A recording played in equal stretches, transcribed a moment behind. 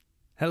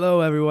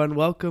Hello, everyone.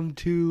 Welcome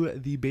to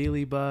the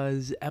Bailey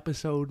Buzz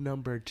episode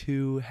number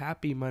 2.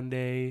 Happy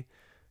Monday.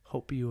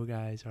 Hope you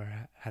guys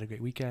had a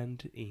great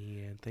weekend,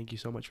 and thank you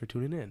so much for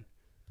tuning in.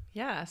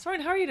 Yeah. Soren,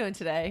 how are you doing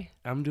today?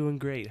 I'm doing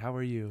great. How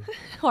are you?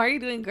 Why are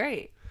you doing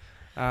great?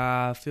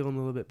 Feeling a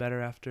little bit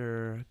better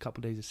after a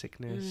couple days of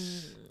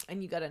sickness.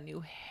 And you got a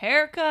new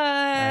haircut.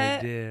 I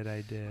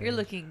did. You're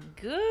looking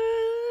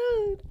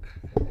good.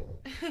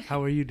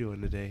 How are you doing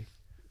today?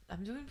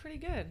 I'm doing pretty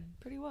good.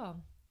 Pretty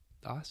well.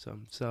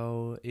 Awesome.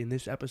 So in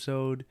this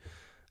episode,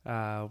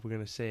 we're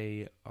going to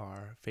say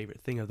our favorite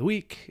thing of the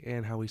week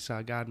and how we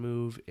saw God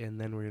move. And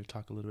then we're going to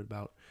talk a little bit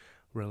about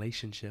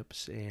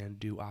relationships and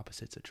do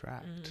opposites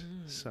attract.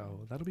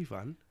 So that'll be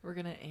fun. We're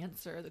going to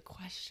answer the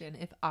question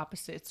if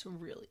opposites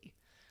really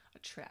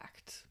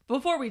attract.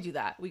 Before we do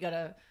that, we got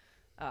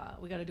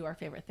to do our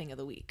favorite thing of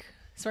the week.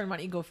 Soren, why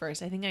don't you go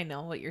first? I think I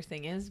know what your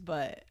thing is,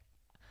 but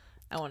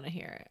I want to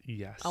hear it.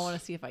 Yes. I want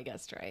to see if I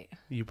guessed right.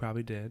 You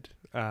probably did.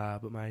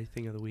 But my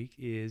thing of the week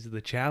is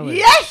the challenge.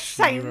 Yes,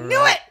 I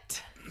knew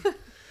it.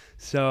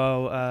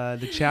 So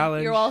the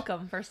challenge. You're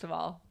welcome, first of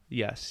all.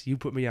 Yes, you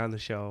put me on the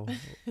show.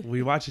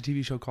 We watched a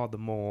TV show called The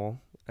Mole,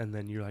 and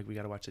then you're like, we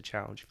got to watch the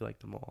challenge if you like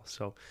The Mole.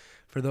 So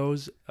for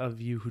those of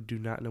you who do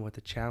not know what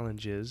the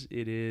challenge is,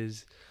 it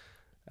is,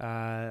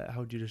 how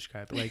would you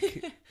describe it?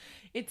 Like,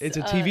 it's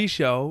a TV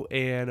show,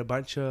 and a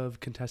bunch of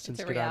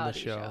contestants get on the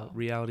show.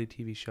 Reality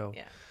TV show.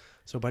 Yeah.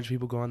 So a bunch of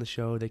people go on the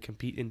show. They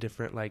compete in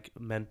different like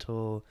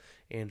mental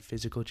and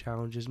physical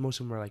challenges. Most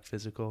of them are like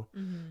physical.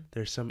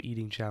 There's some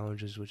eating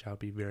challenges, which I'll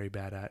be very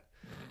bad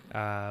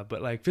at.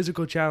 But like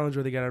physical challenge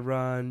where they got to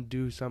run,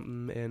 do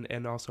something,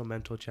 and also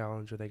mental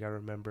challenge where they got to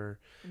remember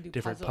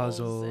different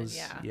puzzles.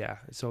 Yeah.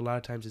 So a lot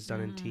of times it's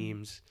done in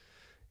teams.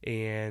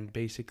 And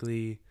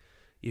basically,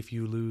 if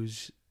you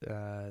lose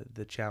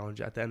the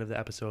challenge at the end of the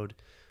episode,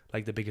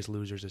 like the biggest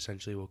losers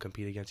essentially will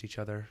compete against each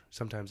other.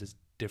 Sometimes it's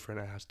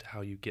different as to how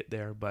you get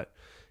there, but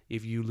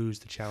if you lose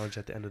the challenge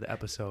at the end of the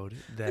episode,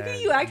 then look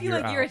at you acting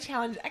like out. You're a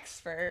challenge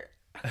expert.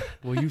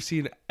 Well, you've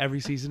seen every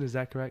season, is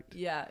that correct?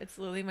 Yeah, it's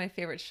literally my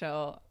favorite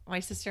show. My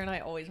sister and I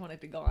always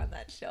wanted to go on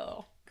that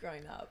show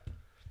growing up.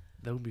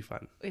 That would be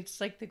fun.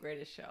 It's like the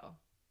greatest show,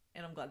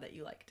 and I'm glad that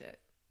you liked it.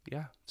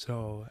 Yeah.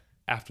 So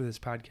after this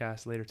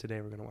podcast later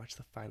today, we're going to watch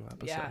the final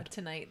episode. Yeah,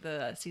 tonight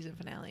the season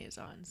finale is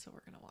on, so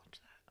we're going to watch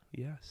that.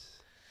 Yes.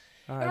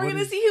 And we're going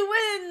to see who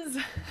wins.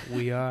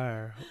 We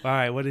are. All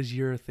right, what is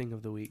your thing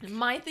of the week?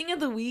 My thing of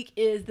the week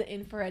is the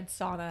infrared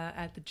sauna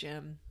at the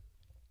gym.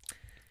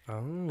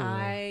 Oh.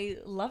 I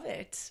love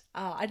it.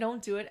 I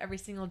don't do it every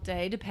single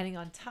day, depending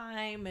on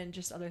time and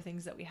just other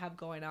things that we have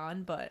going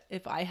on. But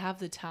if I have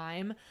the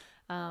time,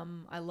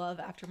 I love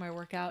after my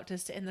workout to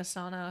sit in the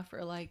sauna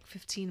for like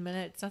 15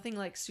 minutes. Nothing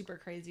like super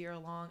crazy or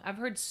long. I've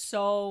heard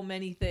so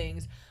many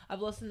things.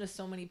 I've listened to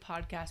so many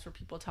podcasts where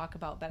people talk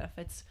about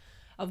benefits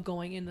of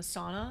going in the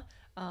sauna.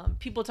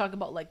 People talk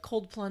about like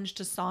cold plunge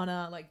to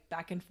sauna, like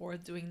back and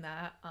forth doing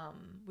that.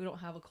 We don't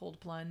have a cold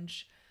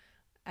plunge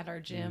at our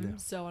gym,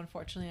 so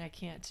unfortunately I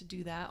can't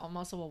do that. I'm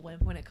also a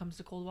wimp when it comes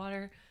to cold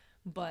water,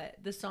 but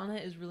the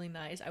sauna is really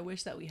nice. I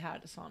wish that we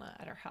had a sauna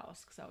at our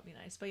house because that would be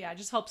nice. But yeah, it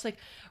just helps like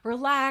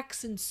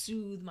relax and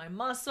soothe my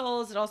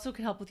muscles. It also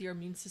can help with your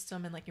immune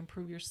system and like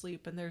improve your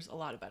sleep, and there's a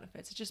lot of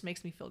benefits. It just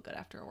makes me feel good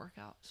after a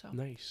workout. So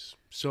nice.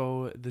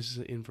 So this is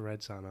an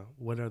infrared sauna.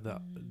 What are the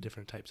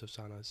different types of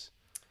saunas?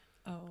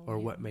 Or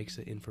what makes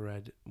the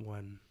infrared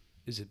one?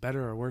 Is it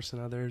better or worse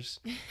than others?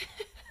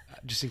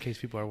 Just in case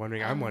people are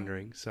wondering, I'm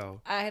wondering.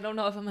 So I don't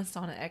know if I'm a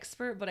sauna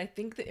expert, but I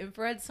think the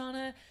infrared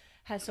sauna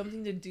has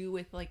something to do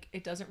with like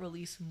it doesn't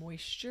release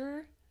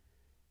moisture,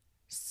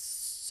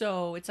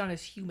 so it's not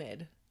as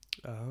humid.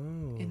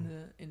 In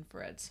the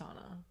infrared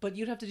sauna, but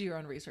you'd have to do your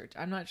own research.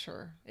 I'm not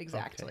sure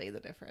exactly the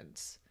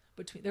difference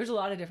between. There's a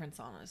lot of different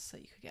saunas that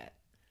you could get.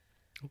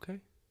 Okay.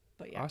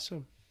 But yeah.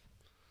 Awesome.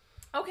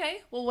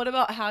 Okay. Well, what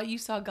about how you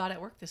saw God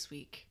at work this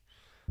week?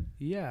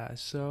 Yeah.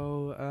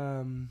 So,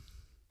 I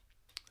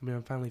mean,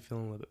 I'm finally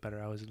feeling a little bit better.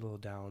 I was a little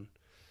down.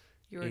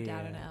 You were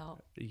down and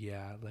out.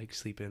 Yeah, like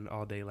sleeping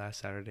all day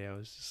last Saturday. I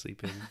was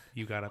sleeping.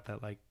 You got up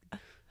at like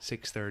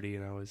 6:30,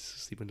 and I was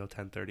sleeping till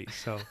 10:30.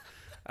 So,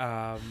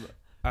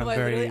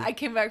 I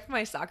came back from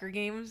my soccer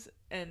games,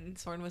 and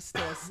Soren was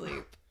still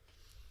asleep.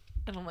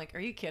 And I'm like, are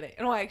you kidding?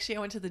 And I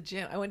went to the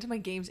gym. I went to my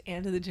games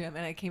and to the gym,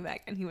 and I came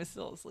back, and he was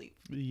still asleep.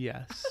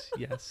 Yes.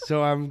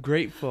 So I'm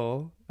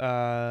grateful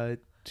to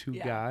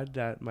God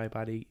that my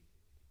body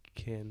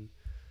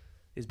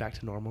is back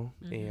to normal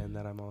and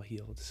that I'm all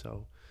healed.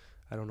 So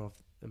I don't know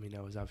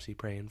I was obviously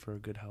praying for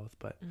good health,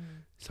 but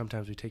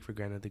sometimes we take for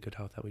granted the good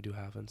health that we do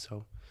have. And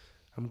so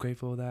I'm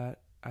grateful that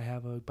I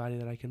have a body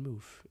that I can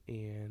move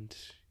and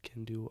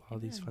can do all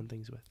these fun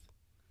things with.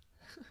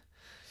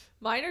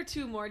 Mine are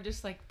two more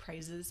just like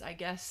praises, I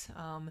guess,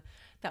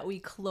 that we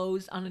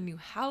closed on a new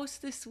house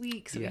this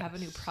week. So we have a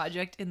new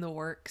project in the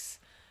works,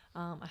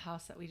 a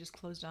house that we just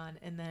closed on.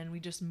 And then we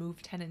just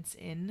moved tenants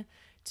in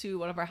to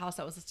one of our house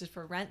that was listed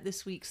for rent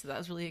this week. So that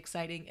was really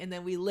exciting. And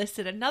then we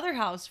listed another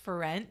house for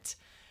rent.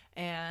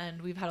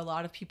 and we've had a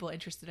lot of people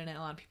interested in it. A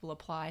lot of people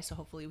apply, so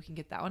hopefully we can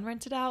get that one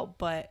rented out.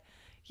 But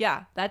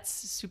yeah, that's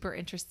super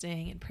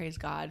interesting, and praise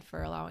God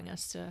for allowing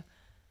us to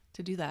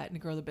do that and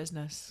grow the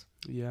business.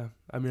 Yeah.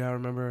 I mean, I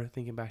remember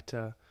thinking back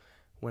to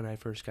when I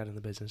first got in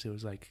the business. It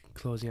was like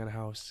closing on a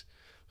house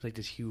was like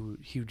this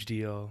huge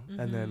deal.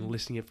 And then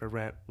listing it for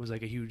rent was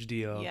like a huge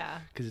deal. Yeah.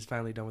 Because it's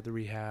finally done with the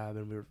rehab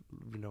and we're,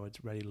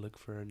 it's ready to look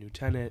for a new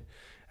tenant.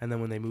 And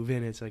then when they move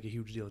in, it's like a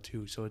huge deal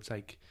too. So it's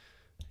like,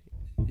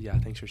 yeah,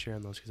 thanks for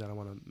sharing those, because I don't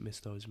want to miss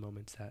those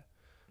moments that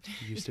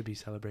used to be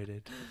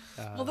celebrated.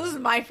 Well, this is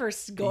my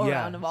first go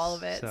around of all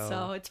of it.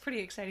 So it's pretty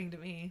exciting to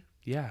me.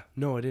 Yeah,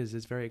 no, it is.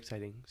 It's very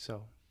exciting.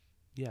 So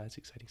yeah, it's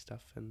exciting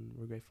stuff. And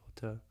we're grateful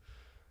to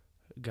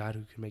God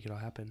who can make it all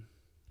happen,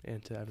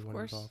 and to everyone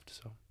involved.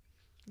 So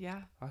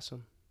yeah.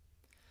 Awesome.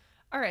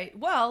 All right.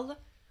 Well,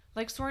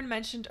 like Soren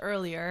mentioned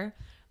earlier,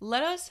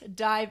 let us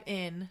dive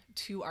in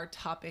to our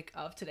topic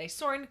of today.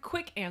 Soren,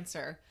 quick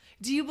answer.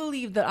 Do you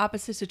believe that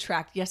opposites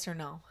attract? Yes or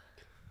no?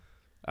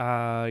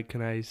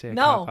 Can I say a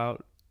no? Cop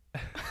out?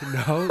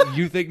 No?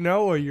 You think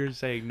no, or you're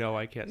saying no,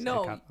 I can't say a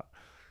cop out?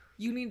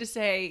 You need to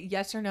say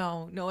yes or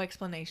no. No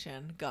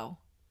explanation. Go.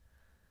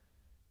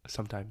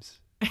 Sometimes.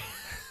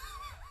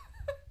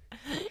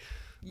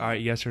 All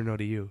right, yes or no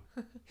to you?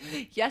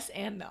 Yes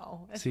and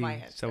no. That's my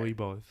answer. So we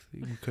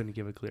couldn't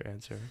give a clear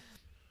answer.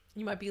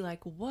 You might be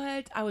like,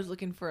 what? I was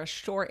looking for a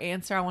short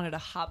answer. I wanted to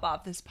hop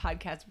off this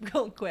podcast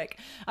real quick.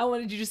 I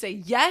wanted you to say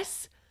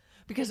yes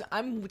because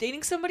I'm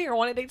dating somebody or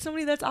want to date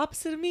somebody that's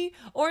opposite of me,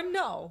 or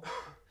no.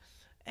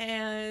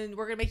 And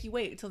we're going to make you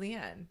wait until the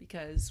end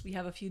because we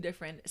have a few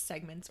different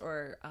segments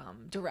or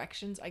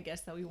directions, I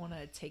guess, that we want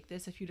to take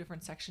this. A few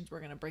different sections we're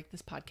going to break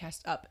this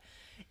podcast up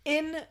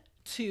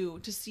into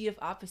to see if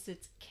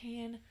opposites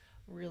can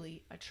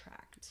really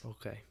attract.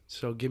 Okay.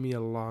 So give me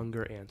a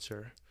longer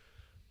answer.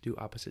 Do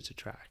opposites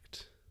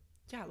attract?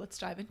 Yeah, let's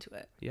dive into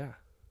it. Yeah.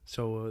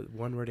 So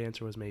one word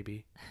answer was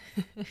maybe.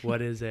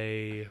 What is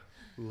a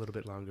little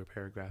bit longer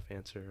paragraph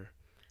answer?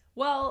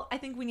 Well, I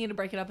think we need to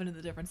break it up into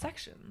the different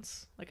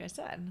sections, like I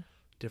said.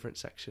 Different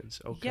sections.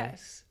 Okay.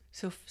 Yes.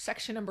 So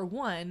section number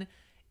 1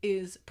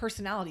 is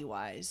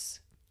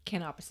personality-wise,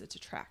 can opposites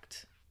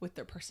attract with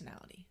their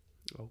personality?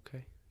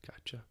 Okay.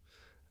 Gotcha.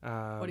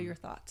 What are your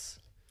thoughts?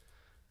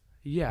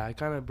 Yeah, I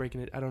kind of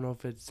breaking it. I don't know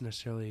if it's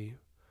necessarily,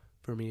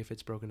 for me, if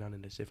it's broken down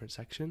into different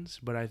sections,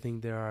 but I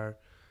think there are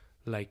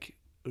like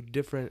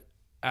different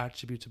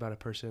attributes about a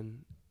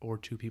person or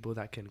two people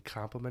that can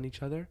complement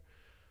each other.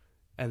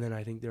 And then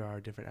I think there are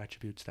different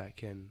attributes that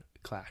can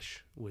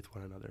clash with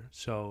one another.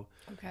 So,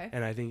 okay.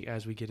 And I think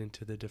as we get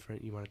into the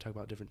different, you want to talk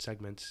about different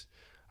segments,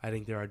 I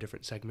think there are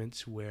different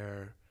segments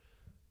where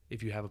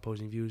if you have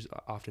opposing views,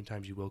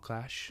 oftentimes you will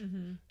clash.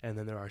 Mm-hmm. And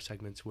then there are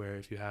segments where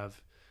if you have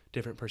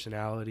different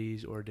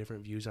personalities or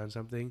different views on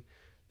something,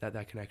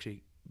 that can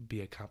actually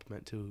be a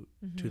compliment to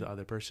the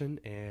other person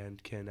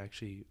and can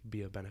actually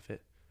be a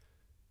benefit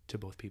to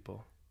both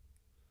people.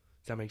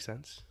 Does that make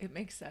sense? It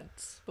makes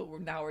sense.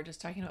 But now we're just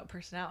talking about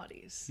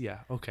personalities. Yeah.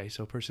 Okay.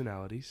 So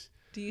personalities.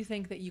 Do you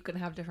think that you can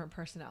have different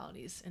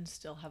personalities and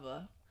still have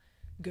a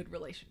good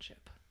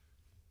relationship?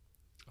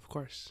 Of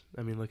course.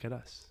 I mean, look at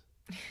us.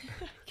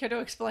 Care to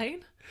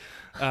explain?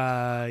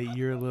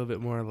 You're a little bit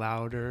more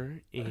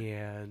louder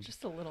and...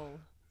 Just a little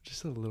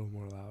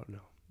more loud. No.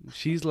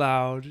 She's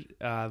loud,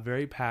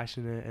 very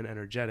passionate and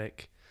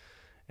energetic.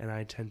 And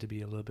I tend to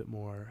be a little bit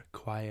more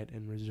quiet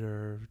and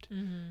reserved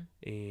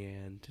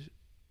and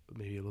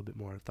maybe a little bit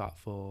more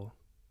thoughtful.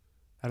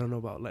 I don't know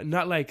about,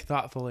 not like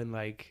thoughtful and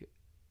like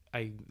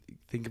I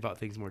think about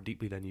things more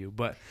deeply than you,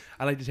 but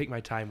I like to take my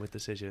time with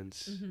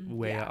decisions,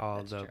 weigh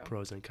all the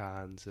pros and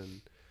cons,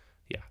 and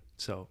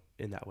so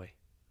in that way.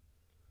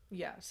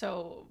 Yeah.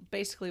 So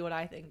basically what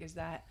I think is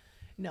that,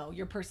 no,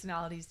 your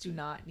personalities do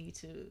not need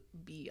to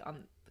be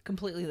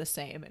completely the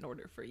same in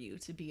order for you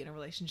to be in a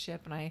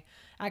relationship. And I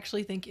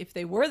actually think if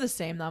they were the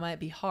same, that might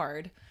be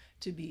hard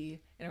to be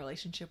in a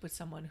relationship with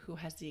someone who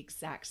has the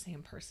exact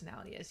same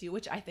personality as you,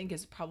 which I think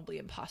is probably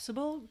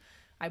impossible.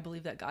 I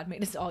believe that God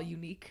made us all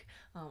unique.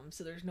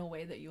 So there's no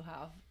way that you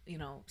have,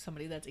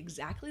 somebody that's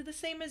exactly the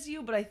same as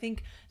you. But I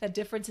think that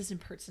differences in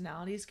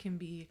personalities can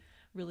be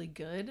really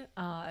good.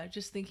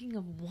 Just thinking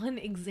of one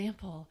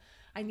example,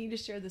 I need to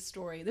share this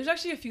story. There's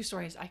actually a few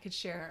stories I could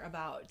share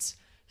about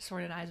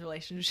Soren and I's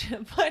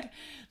relationship, but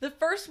the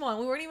first one,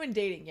 we weren't even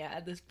dating yet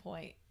at this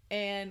point,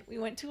 and we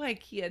went to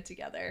IKEA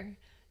together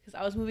because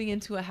I was moving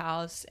into a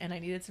house and I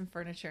needed some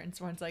furniture, and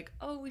Soren's like,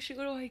 oh, we should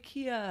go to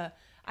IKEA.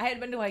 I had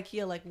been to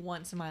IKEA like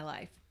once in my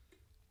life,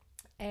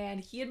 and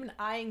he had been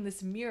eyeing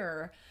this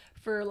mirror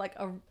for like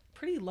a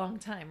pretty long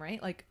time,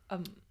 right? Like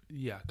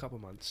yeah, a couple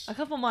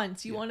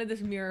months. You wanted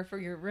this mirror for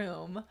your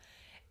room.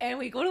 And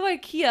we go to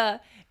IKEA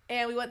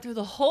and we went through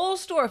the whole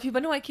store. If you've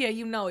been to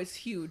IKEA, it's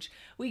huge.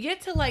 We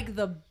get to like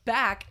the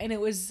back and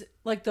it was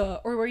like or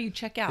where you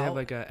check out. They have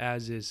like a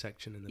as is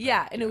section in the back.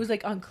 Yeah, and it was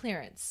like on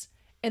clearance.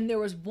 And there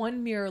was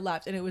one mirror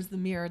left and it was the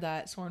mirror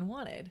that Soren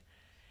wanted.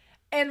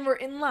 And we're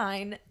in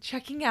line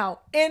checking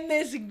out and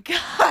this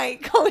guy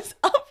goes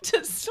up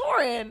to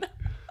Soren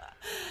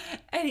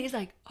And he's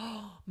like,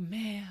 oh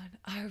man,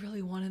 I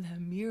really wanted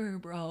that mirror,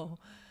 bro.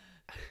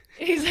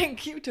 And he's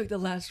like, you took the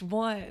last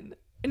one.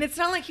 And it's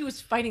not like he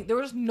was fighting. There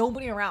was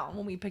nobody around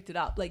when we picked it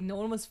up. Like, no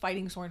one was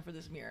fighting Soren for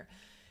this mirror.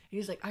 And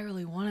he's like, I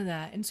really wanted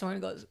that. And Soren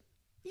goes,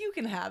 you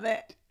can have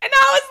it. And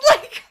I was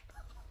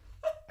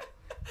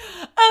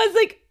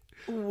like,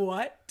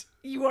 what?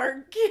 You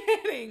are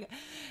kidding.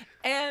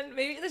 And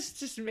maybe this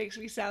just makes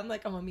me sound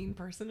like I'm a mean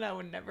person. I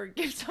would never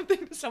give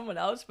something to someone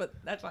else, but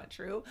that's not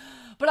true.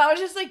 But I was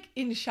just like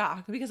in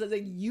shock because I was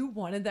like, you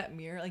wanted that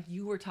mirror. Like,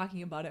 you were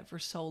talking about it for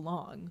so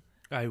long.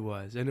 I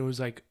was. And it was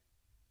like,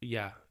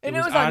 yeah. And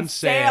it was on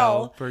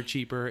sale for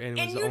cheaper. And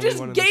it was and the you only just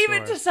one in the gave store.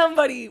 it to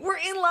somebody. We're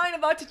in line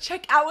about to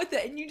check out with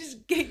it. And you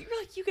just gave, you're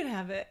like, you can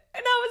have it.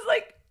 And I was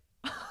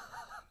like,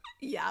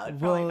 yeah, I would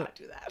probably not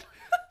do that.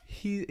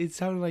 It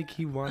sounded like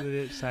he wanted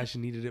it /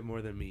 needed it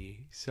more than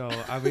me. So,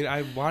 I mean,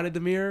 I wanted the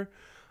mirror,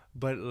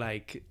 but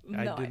like,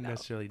 I didn't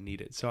necessarily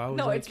need it. So I was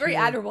no, like, it's very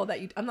admirable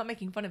that you, I'm not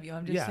making fun of you.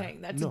 I'm just saying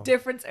that's a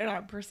difference in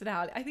our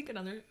personality. I think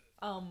another,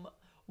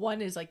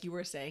 one is like you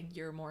were saying,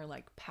 you're more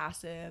like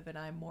passive and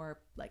I'm more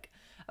like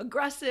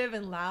aggressive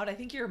and loud. I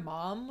think your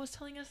mom was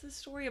telling us this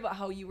story about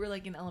how you were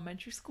like in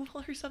elementary school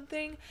or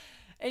something.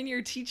 And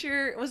your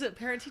teacher, was it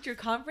parent-teacher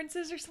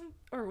conferences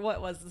or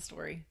what was the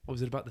story?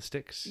 Was it about the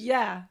sticks?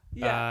 Yeah.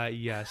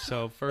 Yeah.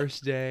 So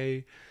first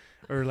day,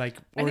 or like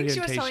I think orientation. she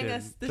was telling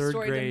us this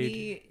story grade, to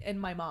me and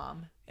my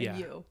mom and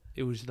you.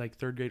 It was like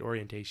third grade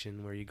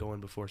orientation where you go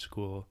in before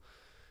school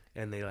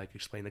and they like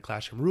explain the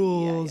classroom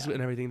rules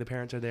and everything. The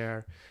parents are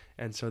there.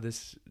 And so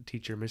this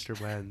teacher, Mr.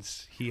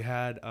 Blends, he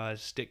had a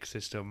stick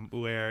system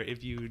where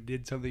if you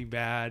did something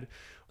bad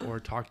or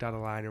talked out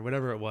of line or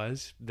whatever it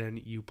was, then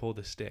you pulled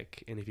a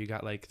stick. And if you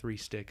got like 3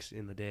 sticks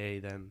in the day,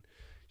 then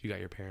you got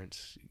your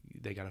parents,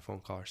 they got a phone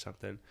call or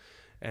something.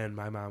 And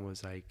my mom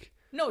was like,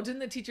 no, didn't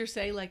the teacher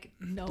say like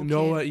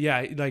no?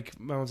 Yeah, like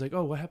my mom's like,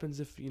 oh, what happens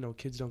if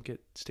kids don't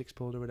get sticks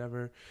pulled or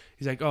whatever?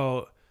 He's like,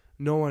 oh,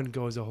 no one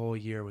goes a whole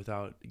year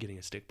without getting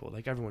a stick pulled.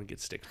 Like everyone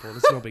gets sticks pulled.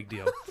 It's no big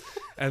deal.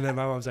 And then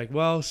my mom's like,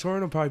 well,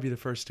 Soren will probably be the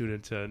first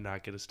student to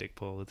not get a stick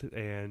pulled.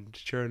 And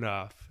sure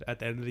enough, at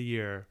the end of the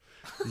year,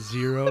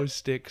 0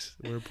 sticks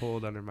were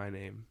pulled under my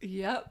name.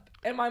 Yep.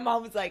 And my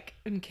mom was like,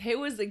 and Kay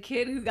was the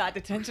kid who got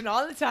detention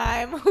all the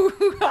time. Who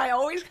I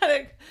always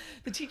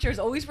the teachers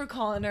always were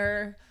calling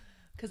her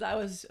because I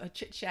was a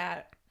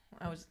chit-chat.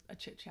 I was a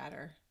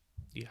chit-chatter.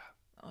 Yeah.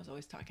 I was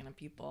always talking to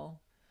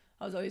people.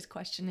 I was always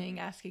questioning,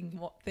 asking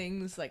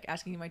things, like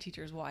asking my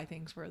teachers why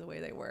things were the way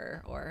they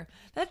were, or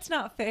that's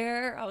not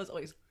fair. I was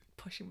always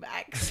pushing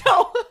back.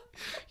 So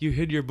you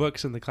hid your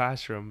books in the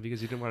classroom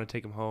because you didn't want to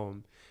take them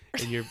home,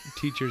 and your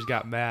teachers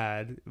got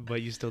mad,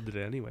 but you still did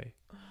it anyway.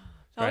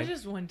 That was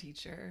just one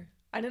teacher.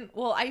 I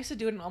used to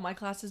do it in all my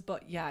classes,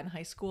 but yeah, in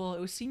high school,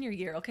 it was senior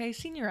year, okay?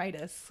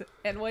 Senioritis.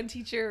 And one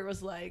teacher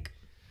was like,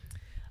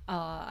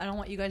 I don't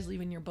want you guys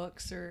leaving your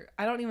books, or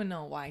I don't even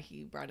know why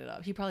he brought it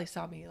up. He probably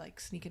saw me like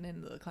sneaking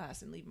into the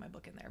class and leaving my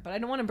book in there, but I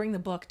don't want to bring the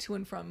book to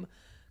and from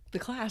the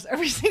class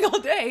every single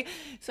day.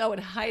 So I would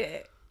hide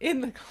it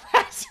in the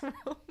classroom.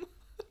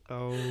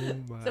 Oh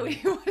my. So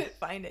he wouldn't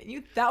find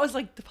it. That was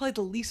like probably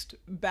the least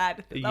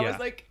bad thing. That was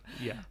like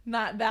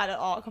not bad at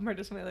all compared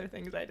to some of the other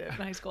things I did in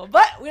high school,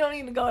 but we don't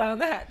need to go down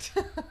that.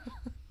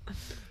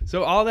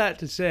 So all that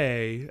to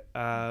say,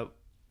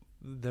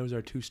 those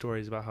are 2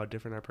 stories about how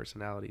different our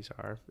personalities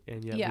are,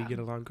 and yet we get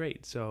along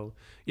great. So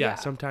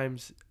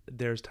sometimes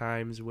there's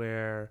times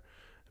where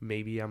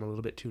maybe I'm a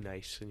little bit too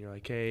nice and you're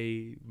like,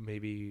 hey,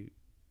 maybe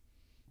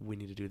we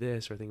need to do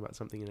this or think about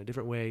something in a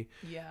different way.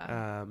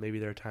 Maybe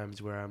there are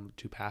times where I'm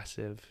too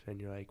passive and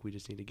you're like, we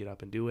just need to get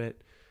up and do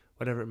it.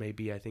 Whatever it may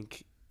be, I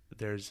think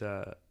there's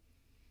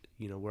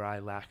where I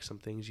lack some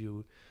things,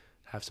 you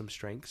have some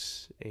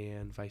strengths,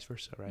 and vice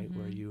versa, right? Mm-hmm.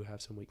 Where you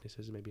have some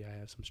weaknesses, maybe I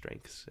have some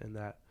strengths, and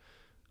that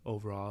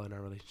overall in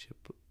our relationship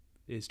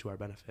is to our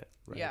benefit,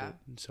 right?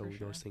 And so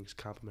those things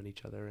complement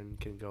each other and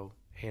can go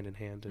hand in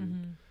hand.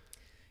 And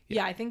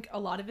I think a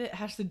lot of it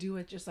has to do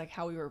with just like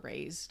how we were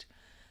raised.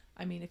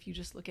 I mean, if you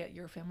just look at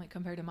your family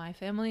compared to my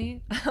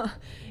family,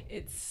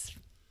 it's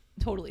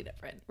totally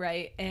different,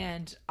 right?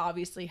 And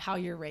obviously how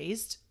you're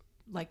raised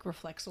like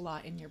reflects a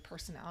lot in your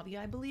personality,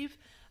 I believe.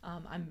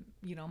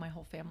 My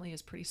whole family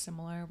is pretty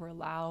similar. We're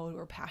loud,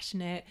 we're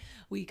passionate.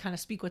 We kind of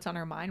speak what's on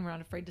our mind. We're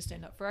not afraid to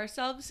stand up for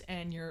ourselves.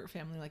 And your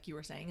family, like you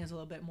were saying, is a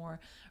little bit more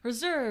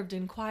reserved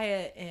and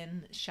quiet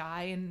and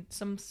shy in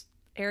some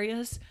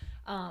areas.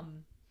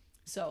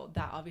 So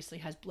that obviously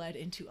has bled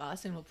into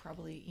us and will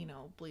probably,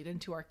 bleed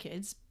into our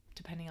kids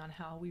depending on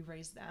how we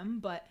raise them.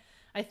 But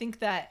I think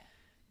that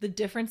the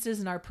differences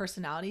in our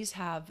personalities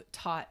have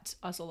taught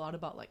us a lot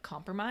about like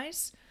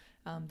compromise.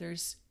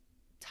 There's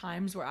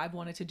times where I've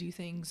wanted to do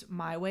things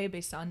my way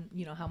based on,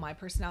 how my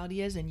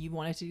personality is, and you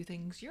wanted to do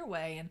things your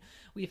way. And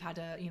we've had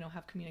to,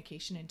 have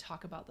communication and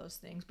talk about those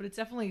things. But it's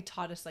definitely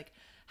taught us like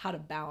how to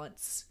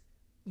balance,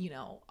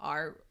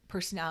 our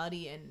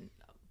personality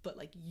but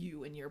like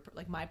you and your,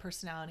 like my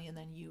personality and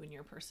then you and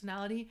your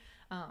personality.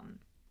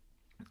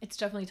 It's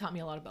definitely taught me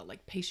a lot about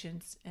like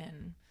patience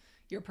and,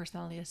 your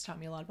personality has taught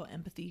me a lot about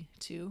empathy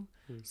too.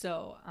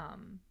 So,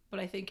 but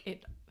I think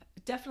it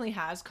definitely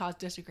has caused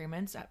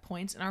disagreements at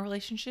points in our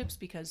relationships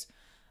because,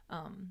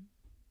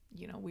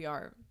 you know, we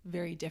are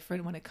very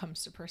different when it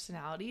comes to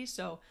personality.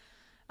 So,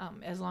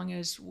 as long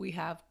as we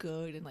have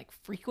good and like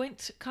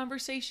frequent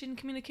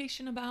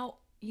communication about,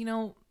 you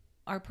know,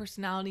 our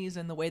personalities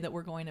and the way that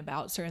we're going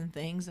about certain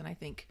things, and I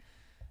think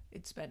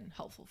it's been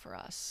helpful for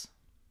us.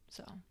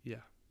 So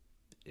yeah,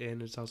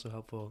 and it's also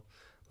helpful,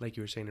 like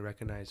you were saying, to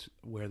recognize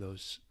where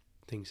those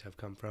things have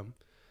come from,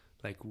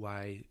 like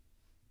why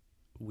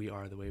we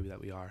are the way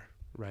that we are,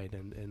 right?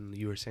 And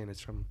you were saying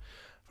it's from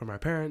our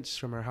parents,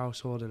 from our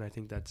household, and I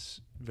think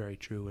that's very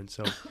true. And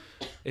so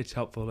it's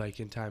helpful, like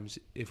in times,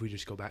 if we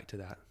just go back to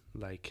that,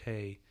 like,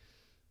 hey,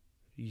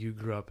 you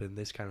grew up in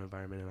this kind of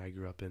environment and I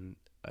grew up in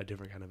a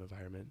different kind of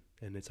environment,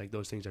 and it's like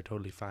those things are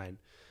totally fine,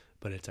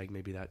 but it's like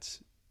maybe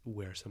that's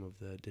where some of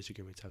the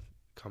disagreements have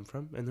come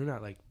from, and they're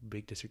not like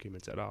big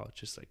disagreements at all. It's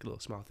just like little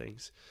small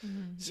things.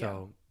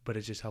 So but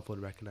it's just helpful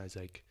to recognize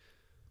like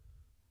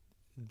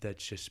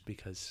that's just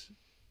because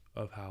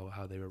of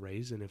how they were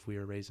raised, and if we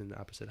were raised in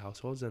opposite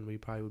households, then we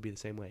probably would be the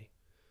same way.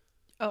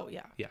 Oh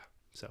yeah.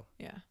 So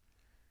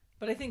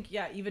But I think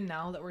even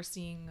now that we're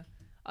seeing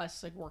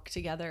us like work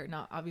together,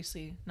 not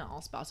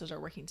all spouses are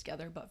working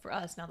together, but for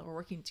us, now that we're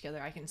working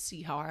together, I can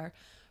see how our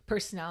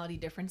personality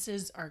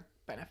differences are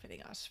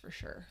benefiting us for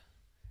sure.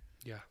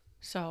 Yeah.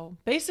 So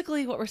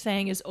basically what we're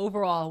saying is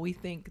overall we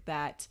think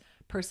that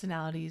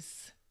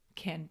personalities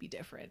can be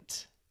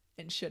different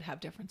and should have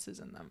differences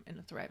in them in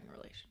a thriving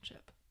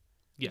relationship.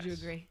 Yes. Would you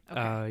agree? Okay.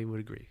 I would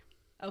agree.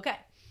 Okay.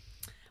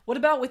 What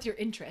about with your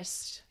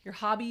interests, your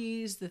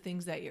hobbies, the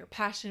things that you're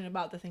passionate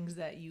about, the things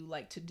that you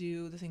like to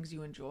do, the things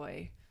you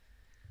enjoy?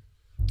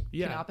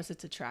 Yeah. Can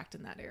opposites attract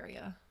in that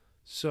area?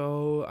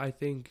 So I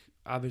think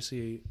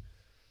obviously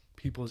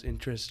people's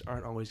interests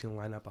aren't always going to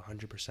line up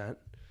 100%.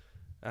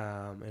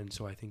 And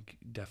so I think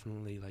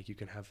definitely like you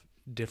can have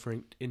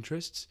different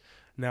interests.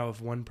 Now,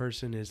 if one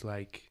person is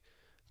like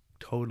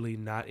totally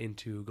not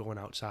into going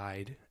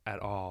outside at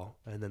all,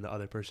 and then the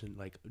other person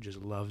like just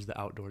loves the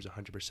outdoors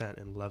 100%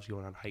 and loves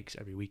going on hikes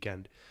every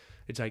weekend,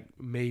 it's like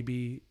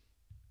maybe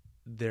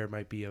there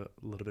might be a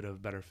little bit of a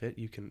better fit.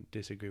 You can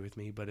disagree with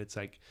me, but it's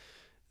like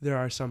there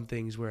are some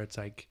things where it's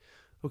like,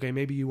 okay,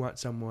 maybe you want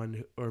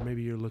someone, or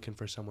maybe you're looking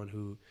for someone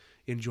who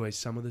enjoys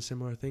some of the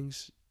similar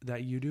things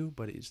that you do,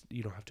 but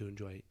you don't have to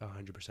enjoy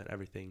 100%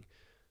 everything.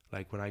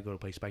 Like when I go to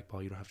play spike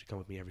ball, you don't have to come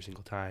with me every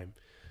single time.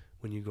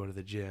 When you go to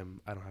the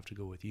gym, I don't have to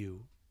go with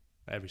you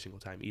every single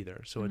time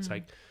either. So it's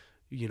like,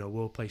 you know,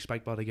 we'll play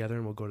spike ball together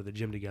and we'll go to the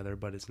gym together,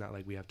 but it's not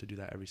like we have to do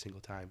that every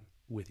single time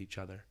with each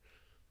other.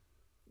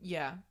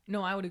 Yeah.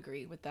 No, I would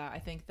agree with that. I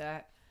think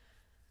that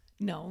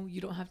no, you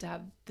don't have to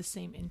have the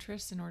same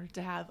interests in order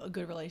to have a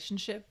good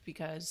relationship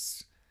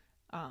because,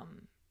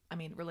 I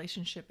mean,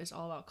 relationship is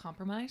all about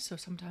compromise. So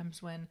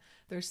sometimes when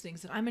there's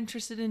things that I'm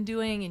interested in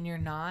doing and you're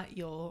not,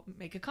 you'll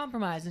make a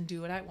compromise and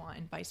do what I want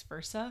and vice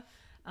versa.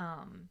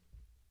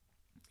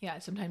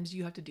 Sometimes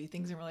you have to do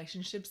things in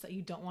relationships that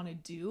you don't want to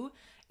do.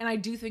 And I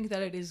do think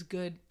that it is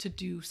good to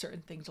do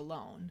certain things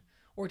alone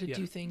or to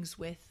do things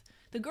with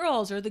the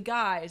girls or the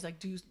guys, like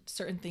do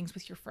certain things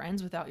with your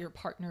friends without your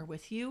partner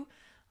with you.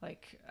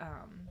 Like,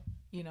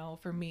 you know,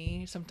 for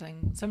me,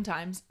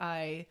 sometimes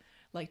I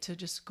like to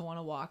just go on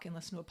a walk and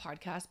listen to a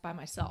podcast by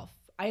myself.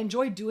 I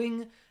enjoy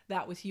doing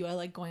that with you. I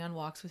like going on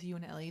walks with you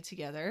and Ellie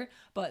together,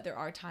 but there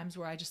are times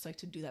where I just like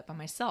to do that by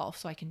myself.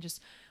 So I can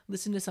just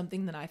listen to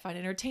something that I find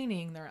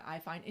entertaining, that I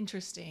find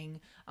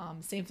interesting.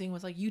 Same thing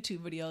with like YouTube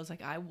videos.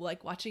 Like I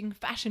like watching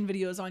fashion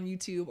videos on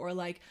YouTube or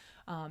like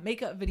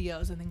makeup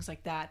videos and things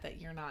like that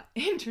you're not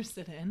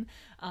interested in.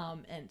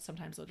 And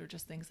sometimes those are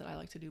just things that I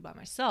like to do by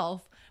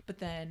myself. But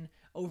then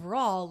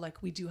overall,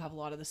 like we do have a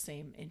lot of the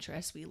same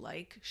interests. We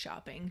like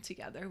shopping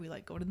together. We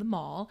like going to the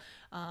mall.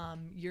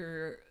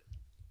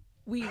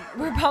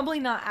 We're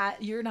probably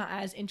you're not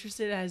as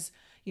interested as,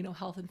 you know,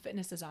 health and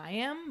fitness as I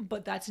am,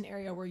 but that's an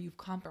area where you've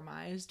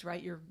compromised,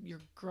 right? You're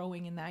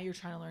growing in that. You're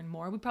trying to learn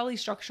more. We probably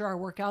structure our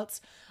workouts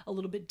a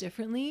little bit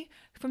differently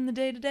from the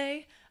day to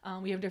day.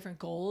 We have different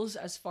goals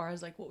as far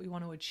as like what we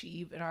want to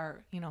achieve in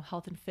our, you know,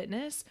 health and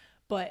fitness,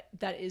 but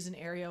that is an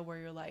area where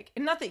you're like,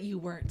 and not that you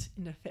weren't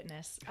into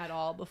fitness at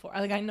all before.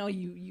 Like I know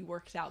you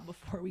worked out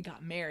before we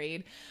got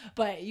married,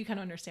 but you kind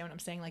of understand what I'm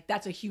saying. Like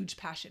that's a huge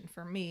passion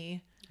for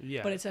me.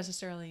 Yeah. But it's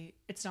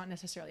not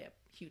necessarily a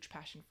huge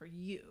passion for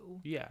you.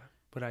 Yeah.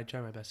 But I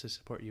try my best to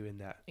support you in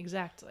that.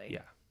 Exactly.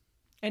 Yeah.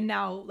 And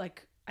now,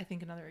 like, I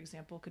think another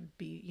example could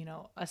be, you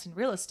know, us in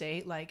real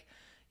estate. Like,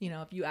 you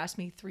know, if you asked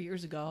me 3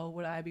 years ago,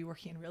 would I be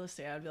working in real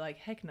estate? I'd be like,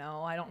 heck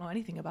no, I don't know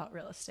anything about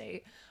real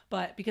estate.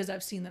 But because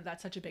I've seen that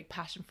that's such a big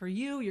passion for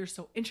you, you're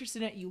so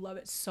interested in it, you love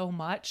it so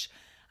much.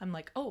 I'm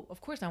like, oh,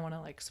 of course I want to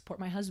like support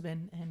my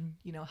husband and,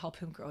 you know, help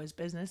him grow his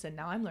business. And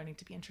now I'm learning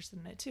to be interested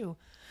in it too.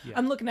 Yeah.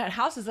 I'm looking at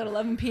houses at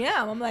 11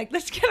 p.m. I'm like,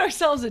 let's get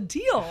ourselves a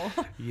deal.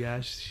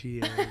 Yes, she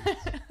is.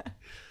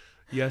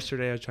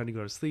 Yesterday I was trying to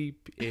go to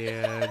sleep,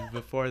 and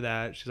before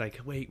that she's like,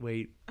 wait.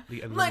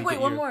 I'm like, wait,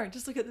 one more.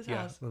 Just look at this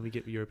house. Let me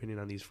get your opinion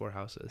on these 4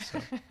 houses.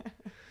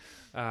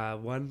 So,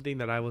 one thing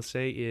that I will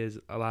say is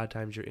a lot of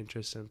times your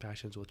interests and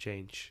passions will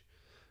change.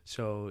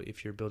 So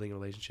if you're building a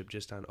relationship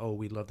just on,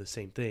 we love the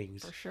same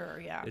things. For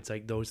sure, yeah. It's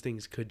like those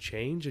things could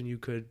change and you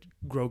could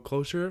grow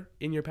closer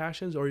in your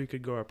passions or you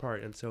could grow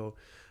apart. And so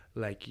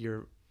like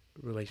your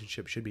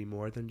relationship should be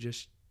more than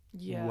just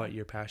what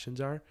your passions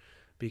are,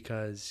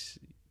 because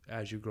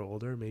as you grow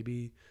older,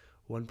 maybe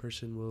one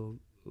person will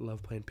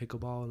love playing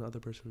pickleball and the other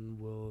person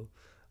will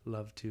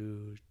love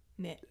to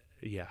knit.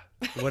 Yeah,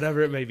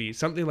 whatever it may be,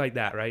 something like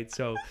that, right?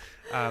 So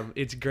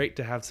it's great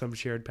to have some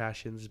shared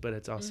passions, but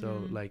it's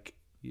also like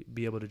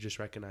be able to just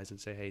recognize and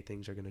say, hey,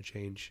 things are going to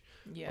change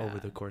over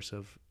the course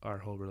of our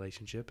whole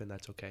relationship, and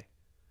that's okay.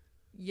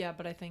 Yeah,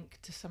 but I think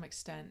to some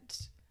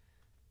extent,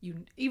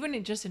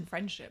 even just in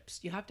friendships,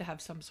 you have to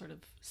have some sort of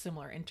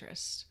similar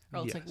interests, or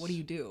else like, what do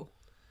you do?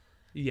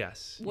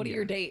 Yes. What are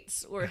your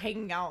dates or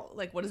hanging out?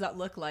 Like, what does that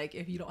look like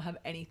if you don't have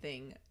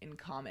anything in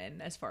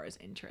common as far as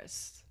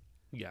interests?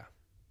 Yeah.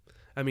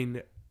 I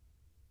mean,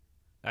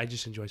 I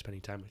just enjoy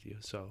spending time with you.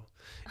 So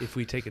if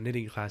we take a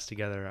knitting class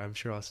together, I'm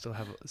sure I'll still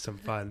have some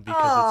fun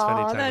because it's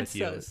spending time with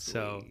you.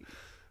 So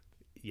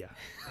yeah.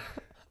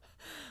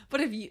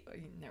 But if you,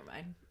 never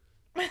mind.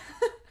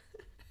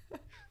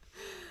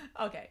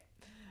 Okay.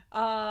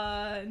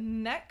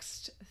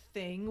 Next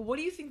thing, what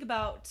do you think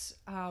about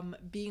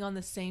being on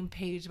the same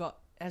page about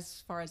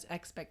as far as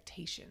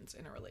expectations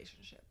in a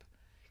relationship?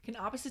 Can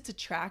opposites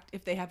attract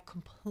if they have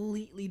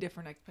completely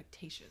different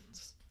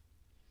expectations?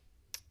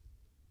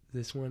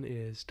 This one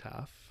is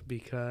tough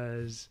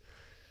because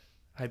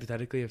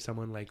hypothetically, if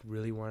someone like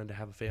really wanted to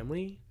have a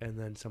family and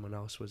then someone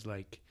else was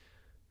like,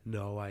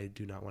 no, I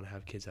do not want to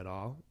have kids at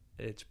all,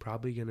 it's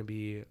probably going to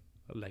be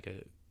like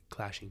a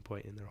clashing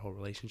point in their whole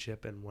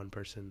relationship, and one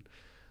person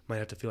might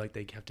have to feel like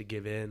they have to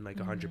give in like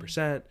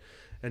 100%.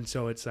 And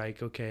so it's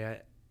like, okay,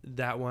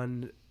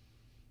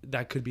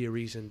 that could be a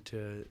reason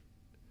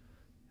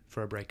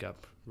for a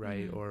breakup,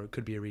 right? Or it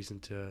could be a reason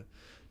to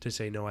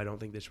say, no, I don't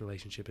think this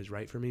relationship is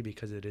right for me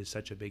because it is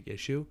such a big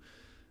issue.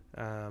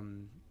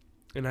 And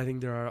I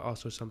think there are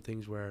also some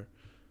things where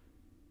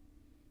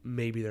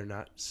maybe they're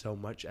not so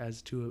much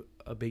as to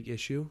a big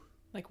issue.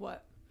 Like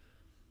what?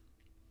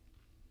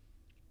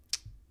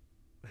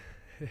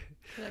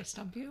 Did I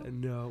stump you?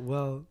 No,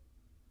 well,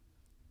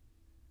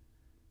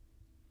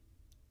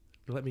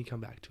 let me come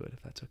back to it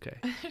if that's okay.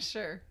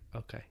 Sure.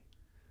 Okay.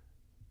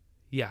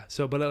 Yeah,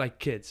 so but like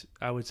kids,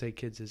 I would say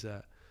kids is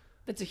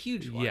that's a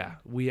huge one. Yeah,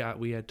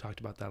 we had talked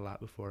about that a lot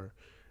before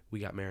we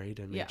got married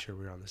and made sure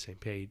we were on the same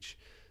page.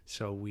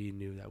 So we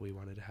knew that we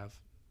wanted to have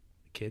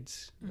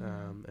kids,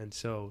 and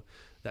so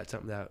that's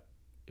something that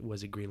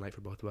was a green light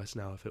for both of us.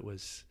 Now, if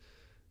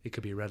it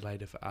could be a red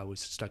light if I was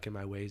stuck in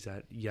my ways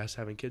that yes,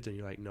 having kids, and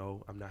you're like,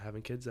 no, I'm not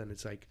having kids. Then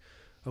it's like,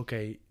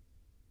 okay,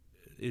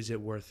 is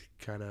it worth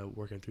kind of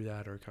working through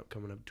that or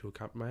coming up to a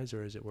compromise,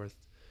 or is it worth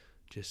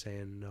just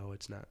saying no,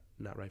 it's not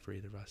right for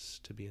either of us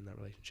to be in that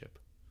relationship?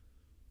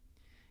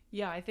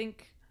 Yeah, I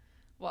think,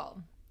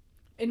 well,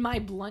 in my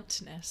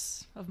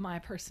bluntness of my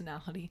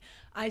personality,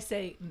 I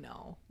say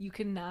no. You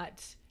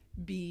cannot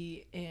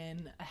be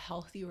in a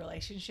healthy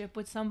relationship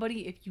with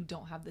somebody if you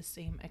don't have the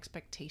same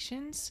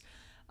expectations.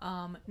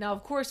 Now,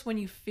 of course, when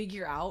you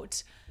figure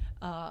out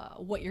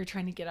what you're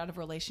trying to get out of a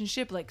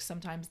relationship, like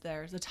sometimes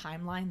there's a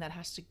timeline that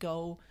has to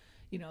go,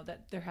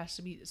 that there has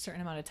to be a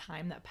certain amount of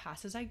time that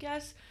passes, I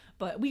guess.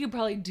 But we could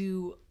probably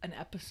do an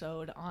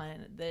episode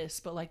on this.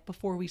 But like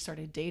before we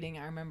started dating,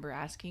 I remember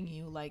asking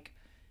you like,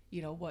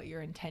 what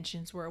your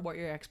intentions were, what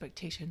your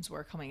expectations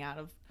were coming out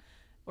of,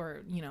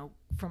 or,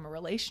 from a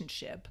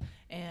relationship.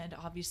 And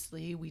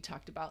obviously we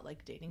talked about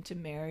like dating to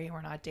marry.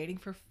 We're not dating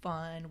for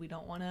fun. We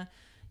don't want to,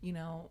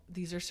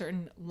 these are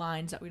certain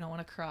lines that we don't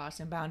want to cross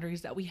and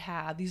boundaries that we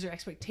have. These are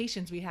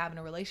expectations we have in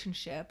a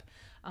relationship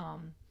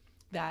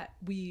that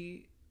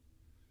we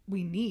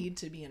need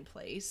to be in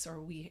place, or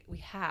we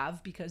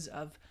have because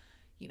of,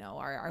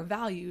 our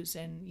values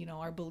and,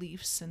 our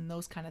beliefs and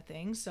those kind of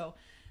things. So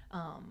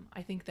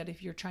I think that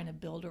if you're trying to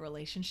build a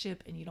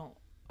relationship and you don't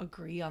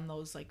agree on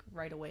those like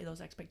right away,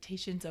 those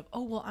expectations of,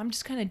 oh, well, I'm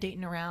just kind of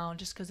dating around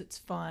just because it's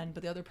fun,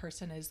 but the other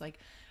person is like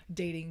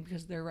dating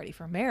because they're ready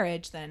for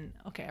marriage, then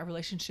okay, a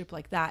relationship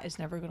like that is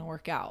never going to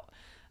work out.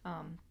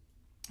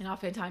 And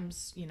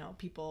oftentimes,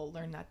 people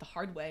learn that the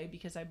hard way,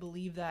 because I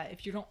believe that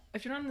if you're not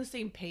on the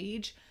same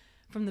page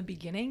from the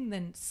beginning,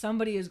 then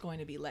somebody is going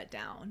to be let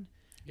down.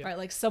 Yep. Right?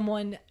 Like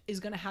someone is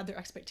going to have their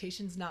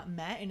expectations not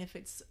met. And if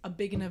it's a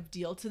big enough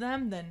deal to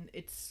them, then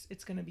it's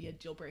going to be a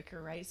deal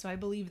breaker. Right. So I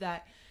believe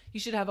that you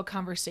should have a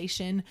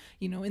conversation,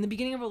 in the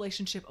beginning of a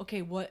relationship.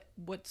 Okay, what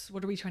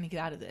are we trying to get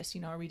out of this?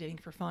 Are we dating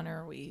for fun,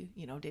 or are we,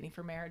 dating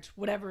for marriage?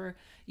 Whatever,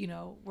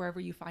 wherever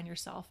you find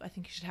yourself, I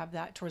think you should have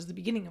that towards the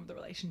beginning of the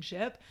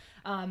relationship.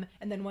 And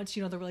then once,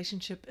 the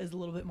relationship is a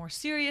little bit more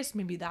serious,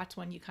 maybe that's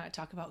when you kind of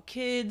talk about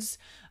kids,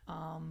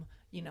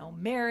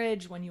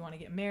 marriage, when you want to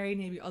get married,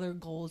 maybe other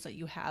goals that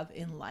you have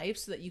in life,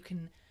 so that you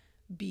can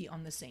be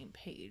on the same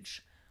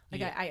page.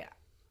 Like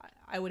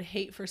I would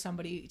hate for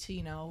somebody to,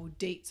 you know,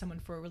 date someone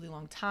for a really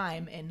long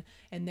time, and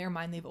in their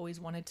mind they've always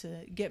wanted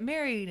to get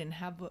married and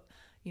have,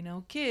 you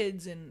know,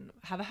 kids and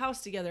have a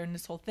house together and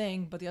this whole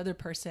thing, but the other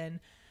person,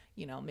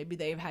 you know, maybe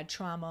they've had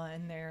trauma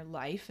in their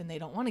life and they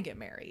don't want to get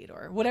married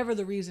or whatever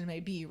the reason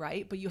may be,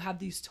 right? But you have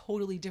these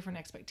totally different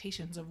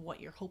expectations of what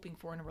you're hoping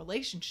for in a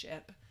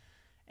relationship,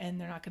 and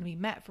they're not going to be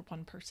met for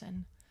one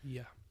person.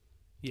 Yeah.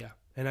 Yeah.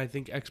 And I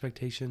think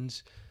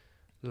expectations,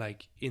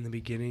 like in the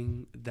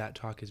beginning, that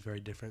talk is very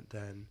different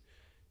than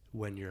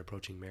when you're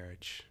approaching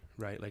marriage,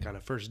 right? Like on a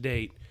first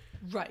date.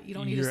 Right. You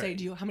don't need to say,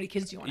 how many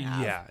kids do you want to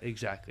have? Yeah,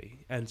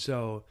 exactly. And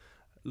so,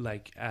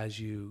 like, as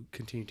you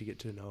continue to get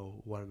to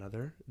know one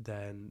another,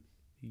 then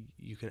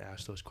you can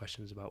ask those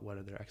questions about what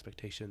are their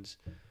expectations.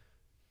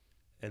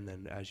 And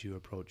then as you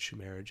approach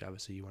marriage,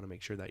 obviously you want to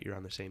make sure that you're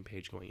on the same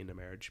page going into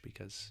marriage,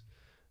 because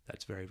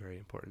that's very, very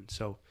important.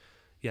 So,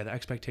 yeah, the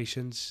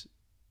expectations,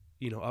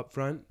 you know, up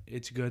front,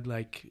 it's good,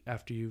 like,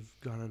 after you've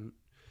gone on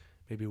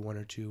maybe 1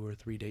 or 2 or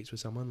 3 dates with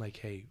someone, like,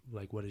 hey,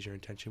 like, what is your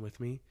intention with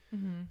me?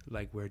 Mm-hmm.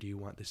 Like, where do you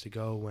want this to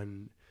go?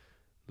 When,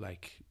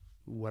 like,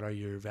 what are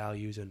your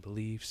values and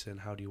beliefs, and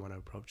how do you want to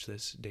approach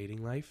this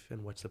dating life,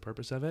 and what's the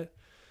purpose of it?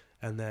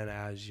 And then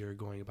as you're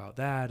going about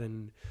that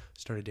and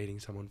started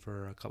dating someone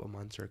for a couple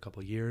months or a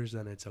couple years,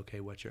 then it's okay,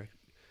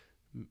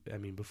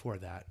 before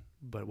that,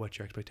 but what's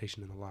your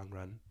expectation in the long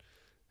run?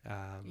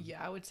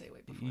 I would say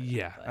way before that.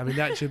 Yeah, I mean,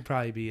 that should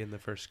probably be in the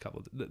first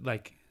couple,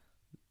 like,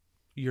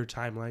 your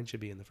timeline should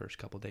be in the first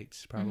couple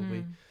dates,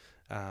 probably.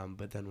 Mm-hmm.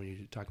 But then when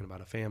you're talking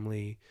about a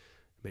family,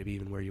 maybe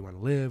even where you want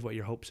to live, what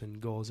your hopes and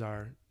goals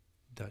are,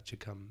 that should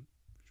come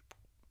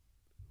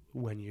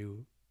when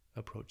you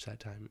approach that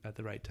time at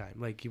the right time.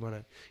 Like, you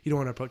don't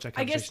want to approach that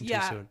conversation too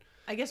soon.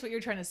 I guess what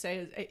you're trying to say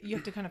is you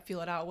have to kind of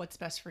feel it out, what's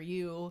best for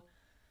you.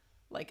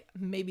 Like,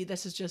 maybe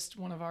this is just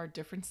one of our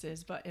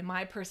differences, but in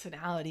my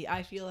personality,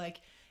 I feel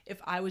like if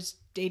I was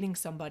dating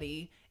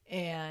somebody,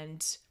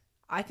 and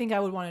I think I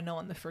would want to know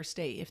on the first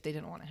date if they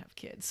didn't want to have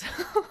kids,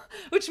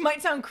 which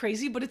might sound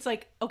crazy, but it's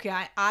like, okay,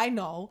 I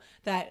know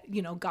that,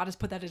 you know, God has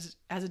put that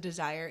as a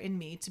desire in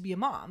me to be a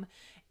mom.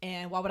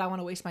 And why would I want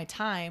to waste my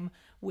time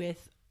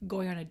with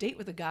going on a date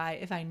with a guy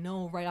if I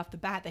know right off the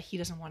bat that he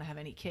doesn't want to have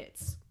any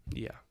kids?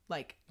 Yeah.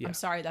 Like, yeah. I'm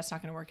sorry, that's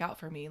not going to work out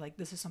for me. Like,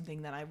 this is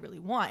something that I really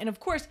want. And of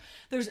course,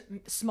 there's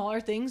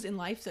smaller things in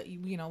life that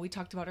you know, we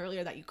talked about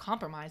earlier that you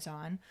compromise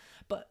on,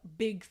 but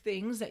big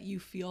things that you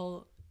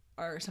feel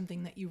are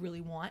something that you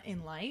really want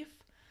in life,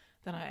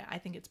 then I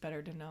think it's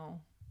better to know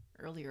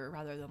earlier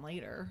rather than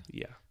later.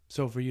 Yeah.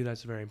 So for you,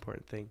 that's a very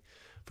important thing.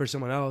 For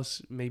someone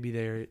else, maybe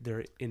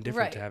they're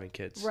indifferent to having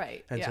kids.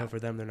 Right. And so for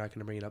them, they're not going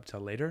to bring it up till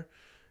later.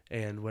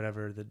 And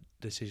whatever the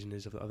decision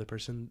is of the other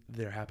person,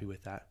 they're happy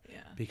with that. Yeah.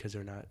 Because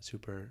they're not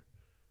super,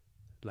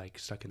 like,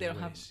 stuck in their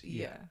ways.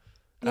 Yeah.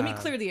 Let me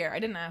clear the air. I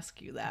didn't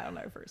ask you that on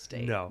our first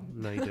date. No,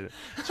 you didn't.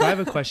 So I have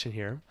a question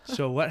here.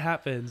 So what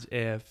happens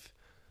if,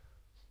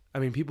 I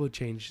mean, people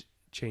change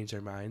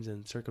their minds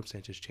and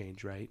circumstances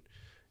change, right?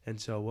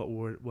 And so what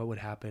would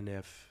happen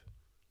if,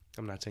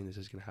 I'm not saying this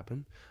is going to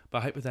happen,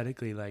 but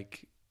hypothetically,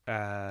 like,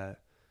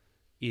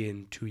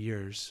 in 2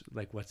 years,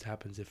 like, what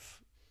happens if,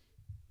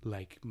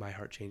 like, my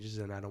heart changes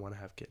and I don't want to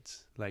have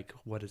kids? Like,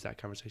 what does that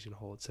conversation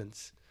hold?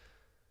 Since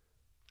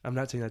I'm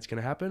not saying that's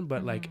going to happen,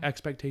 but like,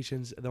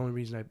 expectations, the only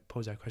reason I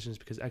pose that question is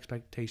because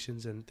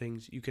expectations and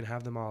things, you can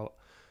have them all,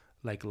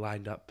 like,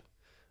 lined up,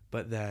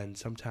 but then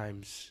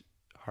sometimes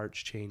hearts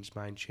change,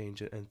 mind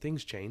change, and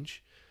things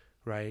change,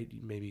 right?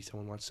 Maybe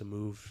someone wants to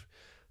move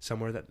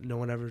somewhere that no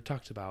one ever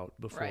talked about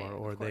before, right,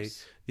 or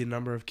the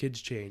number of kids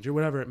change, or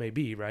whatever it may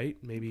be, right?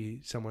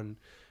 Maybe someone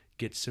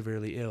gets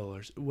severely ill,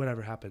 or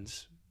whatever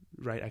happens,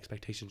 right?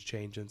 Expectations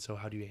change. And so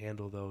how do you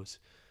handle those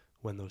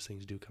when those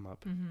things do come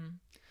up? Mm-hmm.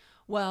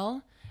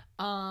 Well,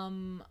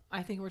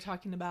 I think we're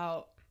talking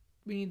about,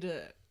 we need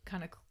to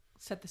kind of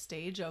set the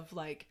stage of,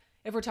 like,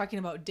 if we're talking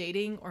about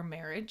dating or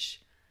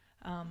marriage,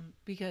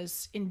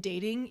 because in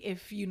dating,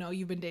 if you know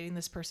you've been dating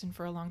this person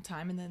for a long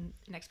time and then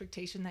an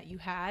expectation that you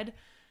had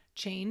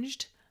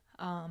changed,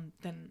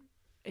 then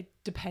it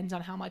depends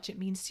on how much it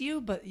means to you,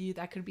 but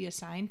that could be a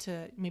sign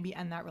to maybe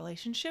end that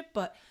relationship.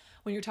 But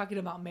when you're talking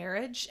about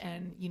marriage,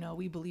 and, you know,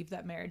 we believe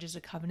that marriage is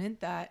a covenant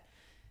that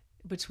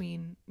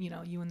between, you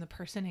know, you and the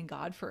person and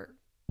God for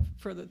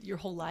your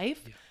whole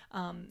life,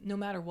 no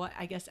matter what,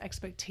 I guess,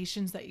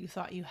 expectations that you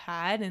thought you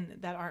had and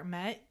that aren't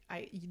met,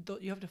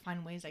 you have to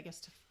find ways, I guess,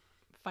 to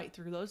fight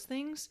through those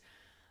things.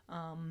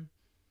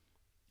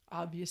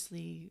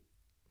 Obviously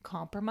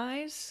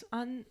compromise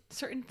on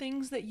certain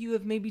things that you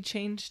have maybe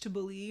changed to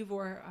believe,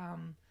 or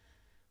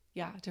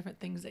different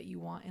things that you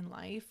want in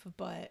life.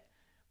 But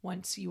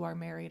once you are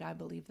married, I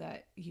believe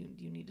that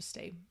you need to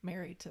stay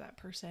married to that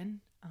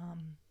person,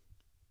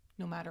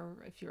 no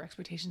matter if your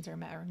expectations are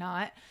met or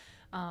not.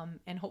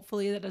 And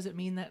hopefully that doesn't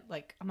mean that,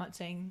 like, I'm not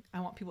saying I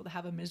want people to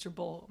have a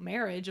miserable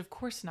marriage, of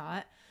course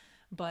not,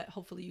 but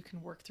hopefully you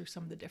can work through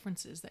some of the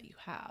differences that you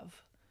have.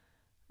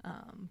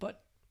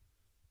 But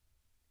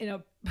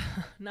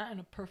not in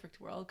a perfect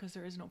world, because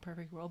there is no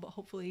perfect world, but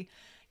hopefully,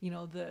 you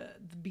know, the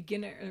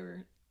beginner,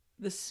 or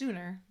the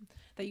sooner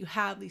that you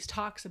have these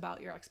talks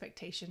about your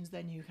expectations,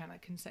 then you kind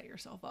of can set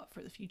yourself up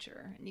for the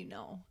future, and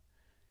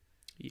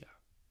Yeah.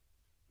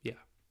 Yeah.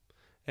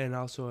 And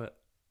also,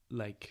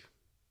 like,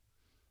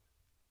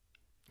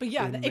 But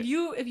yeah, if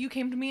you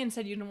came to me and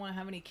said you didn't want to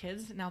have any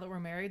kids now that we're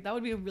married, that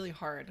would be really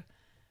hard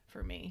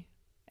for me.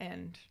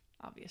 And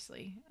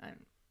obviously,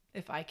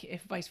 if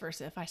vice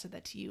versa, if I said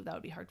that to you, that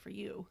would be hard for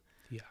you.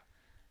 Yeah.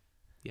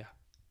 Yeah.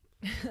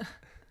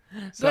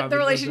 So but the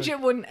relationship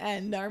wouldn't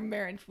end. Our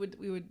marriage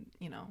we would,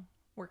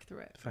 work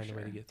through it. Find a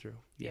way to get through.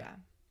 Yeah.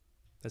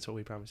 That's what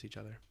we promise each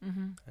other.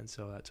 Mm-hmm. And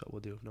so that's what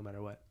we'll do no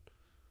matter what.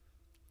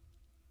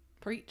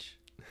 Preach.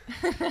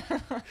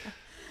 All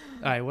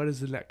right. What is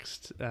the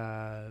next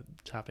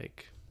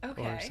topic or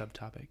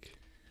subtopic?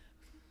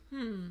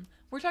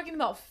 We're talking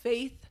about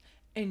faith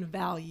and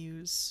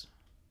values.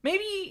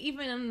 Maybe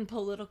even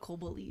political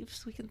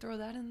beliefs. We can throw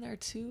that in there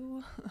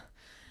too.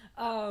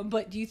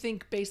 But do you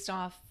think based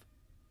off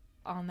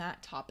on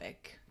that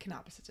topic, can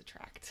opposites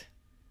attract?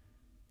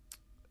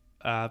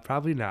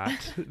 Probably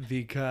not,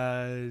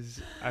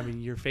 because I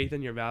mean, your faith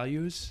and your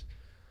values,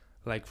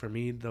 like for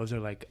me, those are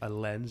like a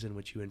lens in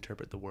which you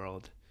interpret the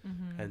world.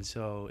 Mm-hmm. And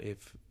so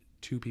if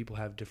two people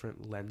have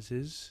different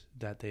lenses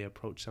that they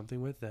approach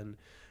something with, then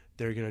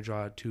they're going to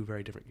draw two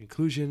very different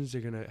conclusions.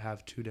 They're going to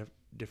have two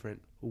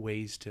different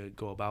ways to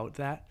go about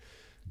that,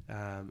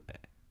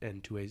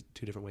 and two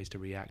different ways to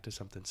react to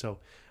something. So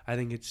I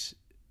think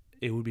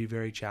it would be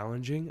very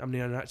challenging. I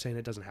mean, I'm not saying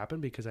it doesn't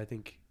happen, because I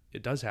think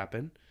it does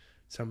happen.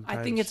 Sometimes,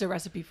 I think it's a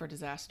recipe for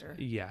disaster.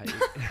 Yeah.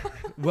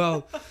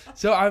 Well,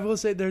 so I will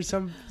say there's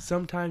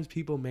sometimes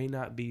people may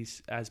not be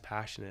as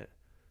passionate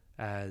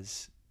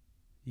as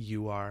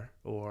you are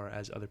or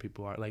as other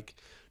people are. Like,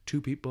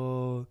 two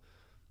people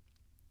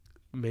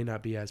may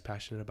not be as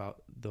passionate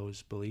about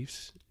those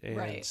beliefs. And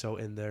right. So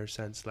in their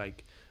sense,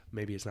 like,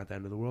 maybe it's not the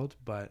end of the world,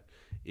 but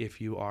if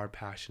you are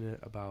passionate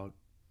about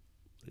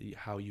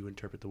how you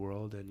interpret the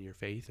world and your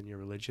faith and your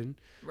religion,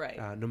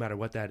 right, no matter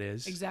what that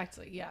is,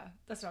 exactly, yeah,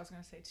 that's what I was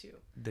going to say too,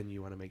 then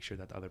you want to make sure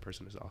that the other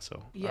person is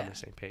also on the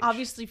same page.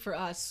 Obviously for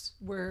us,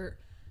 we're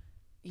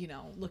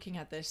looking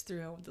at this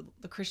through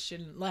the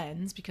Christian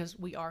lens, because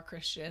we are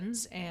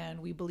Christians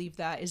and we believe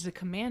that is a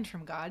command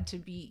from God to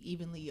be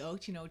evenly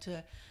yoked,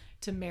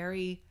 to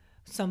marry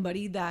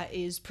somebody that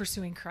is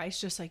pursuing Christ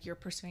just like you're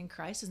pursuing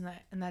Christ, and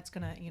that's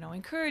gonna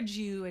encourage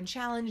you and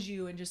challenge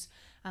you and just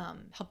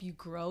help you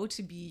grow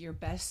to be your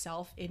best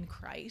self in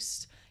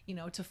Christ,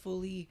 to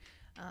fully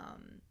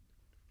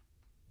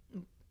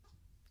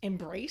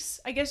embrace,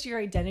 I guess, your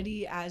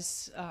identity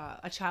as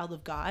a child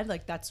of God.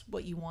 Like, that's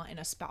what you want in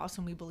a spouse,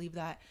 and we believe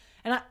that.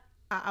 And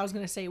I was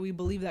gonna say, we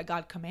believe that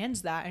God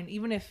commands that, and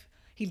even if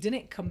he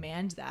didn't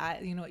command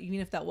that, even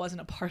if that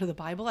wasn't a part of the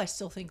Bible, I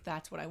still think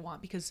that's what I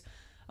want because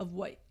of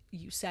what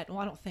you said.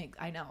 Well,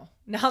 I know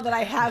now that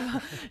I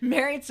have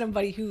married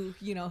somebody who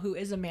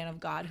is a man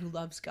of God, who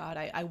loves God.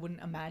 I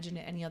wouldn't imagine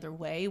it any other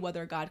way,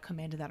 whether God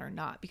commanded that or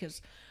not,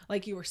 because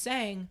like you were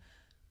saying,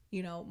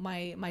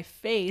 my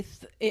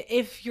faith,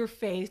 if your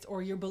faith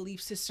or your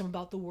belief system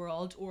about the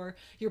world or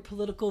your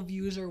political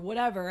views or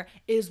whatever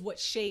is what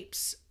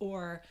shapes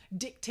or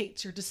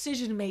dictates your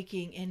decision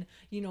making and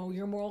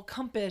your moral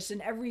compass,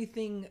 and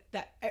everything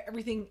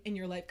in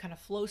your life kind of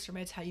flows from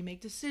it. It's how you make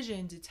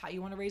decisions, it's how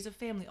you want to raise a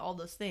family, all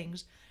those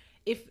things.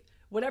 If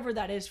whatever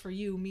that is for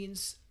you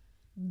means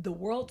the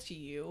world to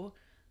you,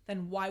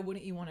 then why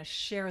wouldn't you want to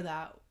share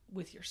that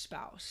with your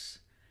spouse?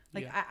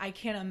 Like, yeah. I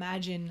can't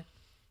imagine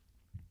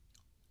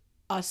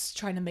us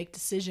trying to make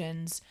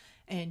decisions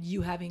and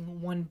you having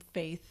one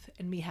faith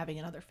and me having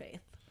another faith.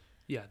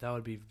 Yeah, that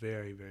would be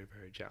very, very,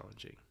 very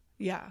challenging.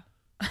 Yeah.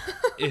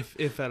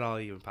 if at all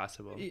even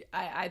possible.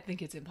 I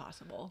think it's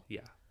impossible. Yeah.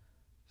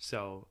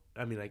 So,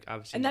 I mean, like,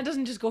 obviously. And that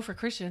doesn't just go for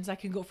Christians.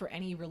 That can go for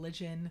any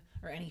religion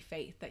or any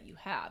faith that you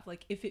have.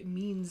 Like, if it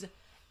means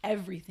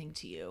everything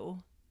to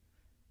you.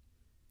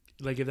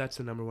 Like, if that's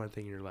the number one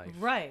thing in your life.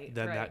 Right.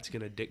 Then that's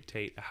going to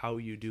dictate how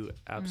you do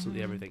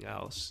absolutely everything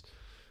else.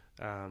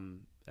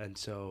 And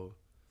so,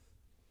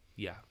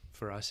 yeah,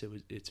 for us,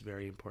 it's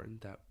very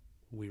important that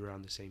we were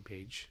on the same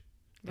page.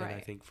 Right. And I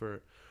think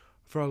for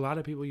a lot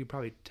of people, you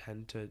probably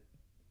tend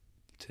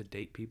to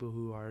date people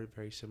who are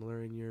very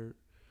similar in your,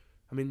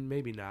 I mean,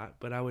 maybe not,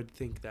 but I would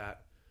think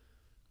that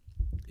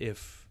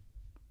if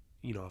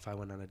I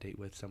went on a date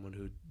with someone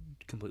who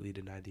completely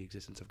denied the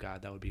existence of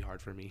God, that would be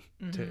hard for me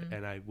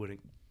and I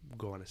wouldn't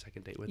go on a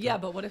second date with them. Yeah,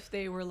 but what if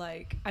they were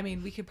like, I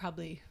mean, we could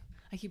probably,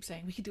 I keep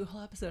saying we could do a whole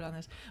episode on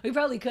this. We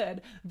probably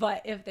could.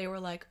 But if they were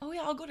like, oh,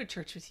 yeah, I'll go to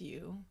church with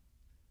you.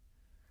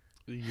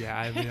 Yeah,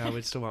 I mean, I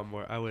would still want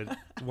more. I would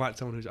want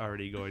someone who's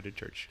already going to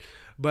church.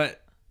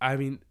 But, I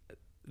mean,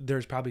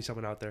 there's probably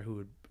someone out there who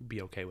would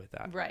be okay with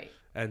that. Right.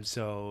 And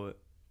so,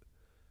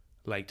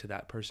 like, to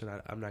that person,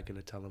 I'm not going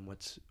to tell them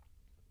what's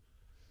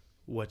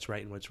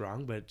right and what's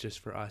wrong. But just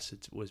for us,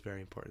 it was very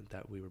important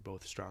that we were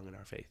both strong in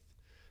our faith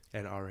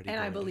and already going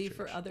to church. And I believe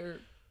for other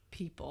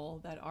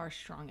people that are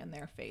strong in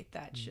their faith,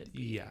 that should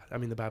be. Yeah, I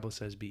mean, the Bible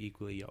says be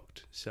equally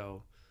yoked,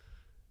 so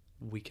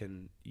we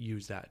can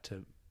use that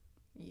to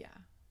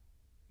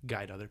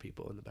guide other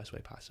people in the best way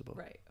possible.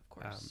 Right, of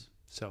course.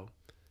 So,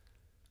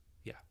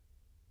 yeah.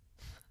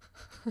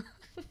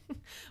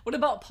 What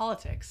about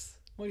politics?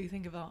 What do you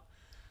think about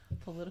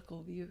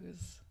political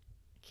views?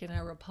 Can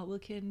a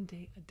Republican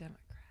date a Democrat?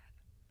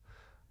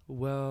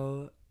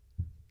 Well,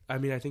 I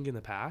mean, I think in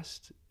the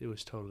past it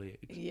was totally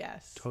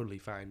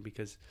fine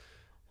because.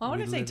 Well, I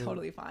wouldn't say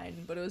totally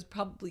fine, but it was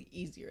probably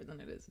easier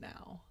than it is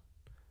now.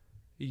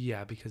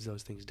 Yeah, because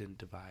those things didn't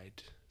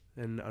divide,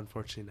 and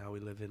unfortunately now we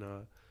live in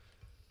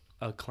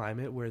a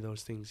climate where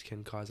those things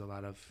can cause a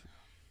lot of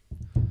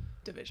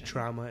division,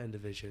 trauma, and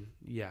division.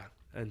 Yeah,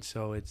 and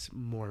so it's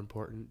more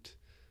important.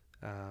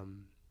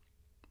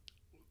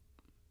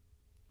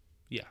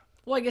 Yeah.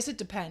 Well, I guess it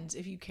depends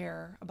if you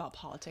care about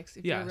politics.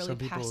 If you're really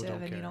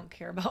passive and you don't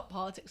care about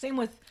politics. Same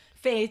with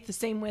faith. The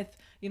same with,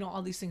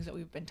 all these things that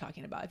we've been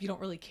talking about. If you don't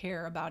really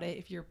care about it,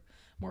 if you're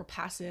more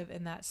passive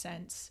in that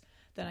sense,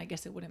 then I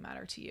guess it wouldn't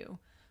matter to you.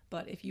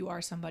 But if you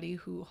are somebody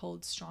who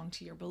holds strong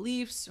to your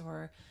beliefs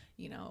or,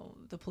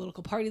 the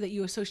political party that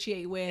you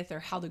associate with or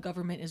how the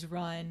government is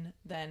run,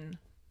 then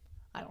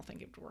I don't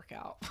think it would work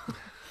out.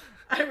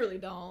 I really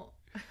don't.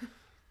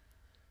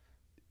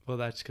 Well,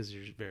 that's because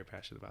you're very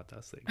passionate about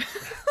those things.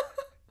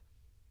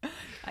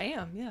 I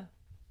am, yeah.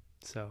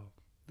 So,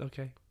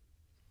 okay.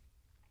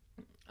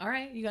 All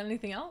right. You got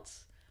anything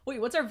else? Wait,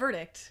 what's our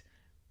verdict?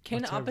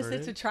 Can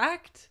opposites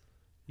attract?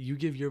 You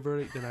give your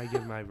verdict, then I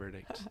give my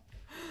verdict.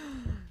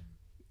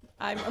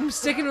 I'm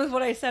sticking with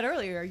what I said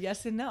earlier.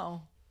 Yes and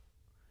no.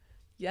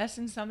 Yes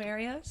in some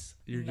areas.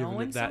 You're no giving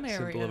in it that some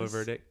simple areas. of a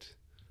verdict?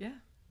 Yeah.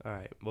 All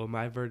right. Well,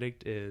 my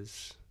verdict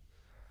is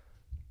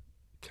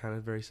kind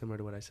of very similar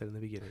to what I said in the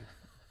beginning.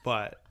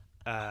 But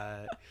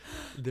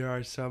there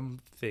are some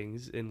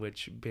things in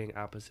which being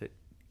opposite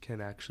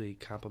can actually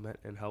complement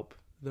and help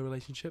the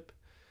relationship.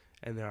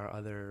 And there are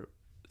other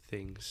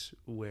things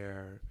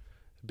where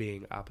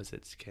being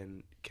opposites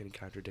can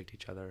contradict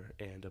each other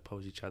and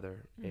oppose each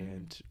other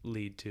and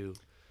lead to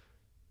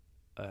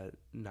a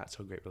not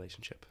so great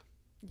relationship.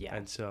 Yeah.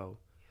 And so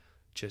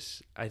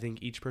I think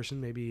each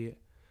person maybe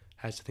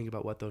has to think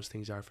about what those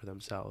things are for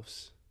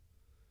themselves.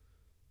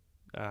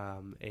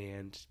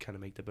 And kind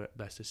of make the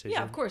best decision.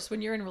 Yeah, of course.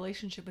 When you're in a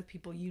relationship with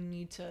people, you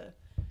need to,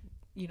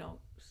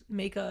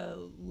 make a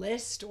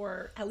list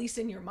or at least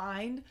in your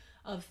mind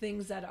of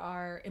things that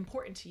are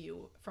important to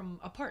you from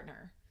a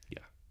partner.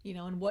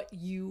 Yeah. And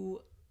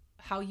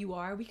how you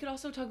are. We could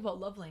also talk about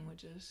love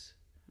languages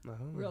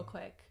real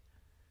quick.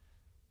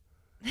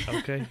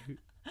 Okay,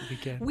 we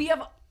can. We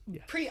have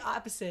pretty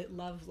opposite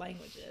love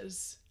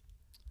languages.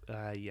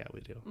 Yeah,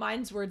 we do.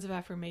 Mine's words of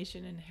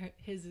affirmation and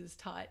his is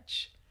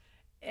touch.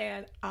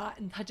 And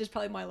touch is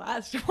probably my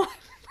last one.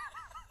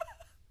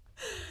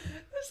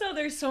 So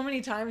there's so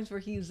many times where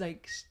he's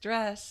like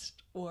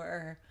stressed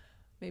or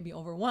maybe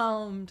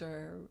overwhelmed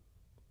or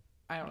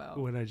I don't know.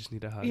 When I just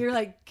need a hug. You're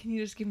like, can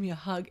you just give me a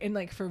hug? And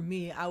like for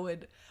me,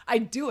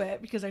 I'd do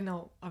it because I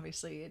know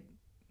obviously it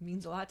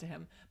means a lot to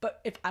him.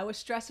 But if I was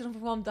stressed and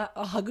overwhelmed,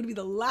 a hug would be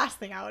the last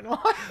thing I would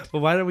want.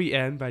 Well, why don't we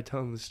end by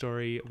telling the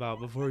story about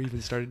before we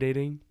even started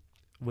dating?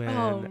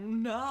 Oh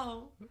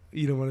no.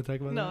 You don't want to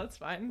talk about that? No, it's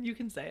fine. You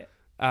can say it.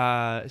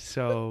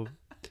 So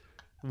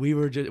we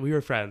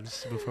were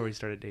friends before we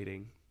started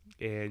dating,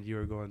 and you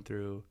were going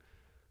through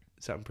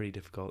something pretty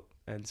difficult.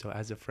 And so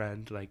as a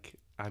friend,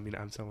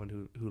 I'm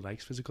someone who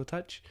likes physical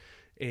touch,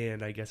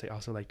 and I guess I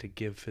also like to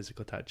give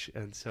physical touch.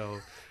 And so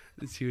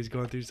she was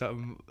going through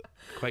something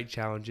quite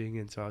challenging,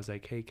 and so I was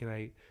like, hey, can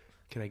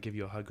I give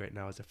you a hug right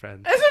now as a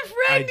friend? As a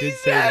friend,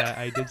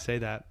 I did say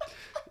that.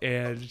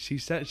 And she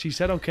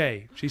said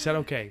okay.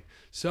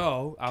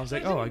 So I was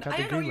like, I got the green light.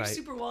 I don't know you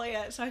super well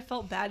yet, so I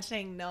felt bad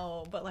saying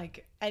no. But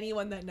like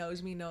anyone that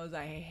knows me knows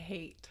I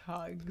hate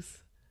hugs.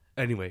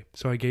 Anyway,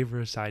 so I gave her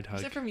a side hug.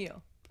 Except from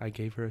you. I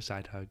gave her a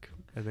side hug,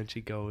 and then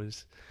she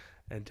goes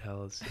and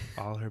tells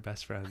all her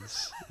best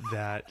friends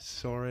that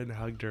Soren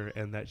hugged her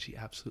and that she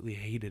absolutely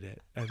hated it.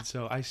 And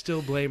so I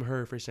still blame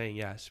her for saying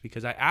yes,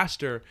 because I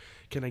asked her,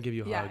 can I give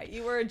you a hug? Yeah,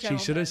 you were a gentleman.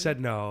 She should have said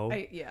no.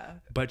 Yeah.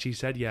 But she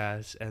said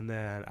yes, and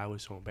then I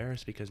was so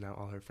embarrassed because now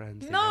all her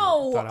friends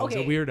thought I was a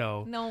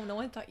weirdo. No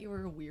one thought you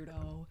were a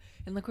weirdo.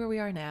 And look where we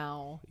are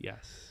now.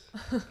 Yes.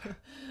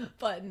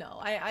 But no,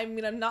 I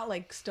mean, I'm not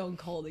like stone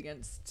cold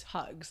against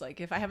hugs.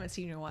 Like if I haven't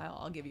seen you in a while,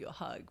 I'll give you a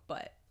hug,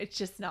 but it's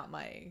just not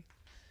my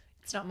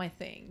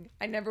thing.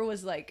 I never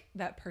was like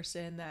that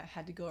person that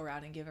had to go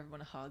around and give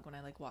everyone a hug when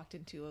I like walked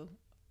into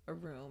a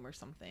room or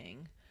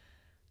something.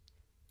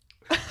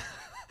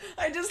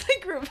 I just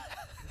like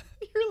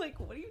you're like,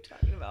 what are you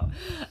talking about?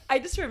 I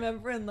just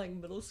remember in like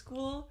middle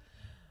school,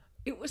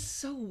 it was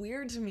so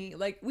weird to me.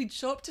 Like we'd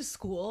show up to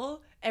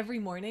school every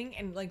morning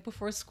and like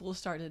before school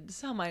started, this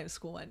is how my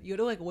school went. You had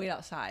to like wait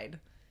outside.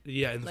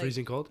 Yeah, in the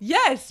freezing cold?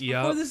 Yes,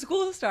 before the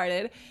school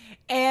started.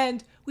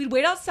 And we'd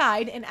wait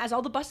outside, and as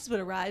all the buses would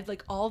arrive,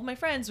 like all of my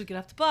friends would get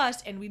off the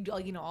bus, and we'd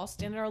like, all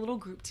stand in our little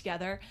group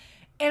together.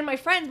 And my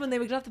friends, when they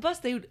would get off the bus,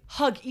 they would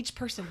hug each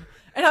person.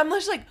 And I'm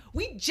just like,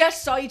 we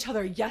just saw each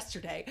other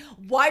yesterday.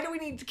 Why do we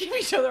need to give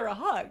each other a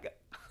hug?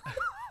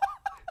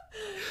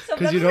 So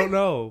Because you don't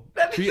know.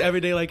 Treat every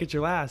day like it's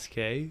your last,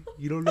 okay?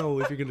 You don't know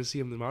if you're going to see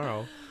him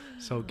tomorrow.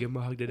 So give him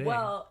a hug today.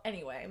 Well,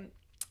 anyway,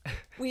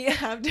 we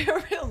have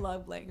different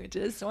love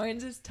languages.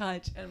 Soren's is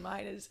touch and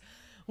mine is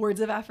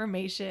words of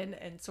affirmation.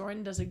 And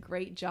Soren does a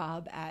great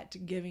job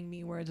at giving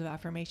me words of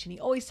affirmation. He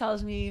always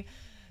tells me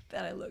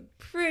that I look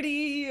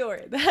pretty, or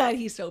that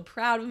he's so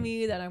proud of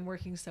me, that I'm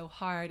working so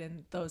hard,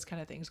 and those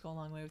kind of things go a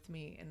long way with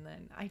me. And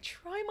then I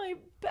try my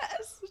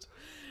best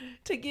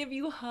to give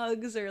you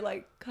hugs or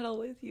like cuddle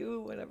with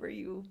you whenever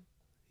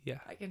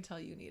I can tell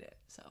you need it.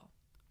 So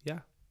yeah.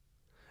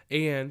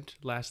 And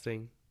last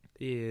thing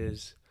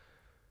is,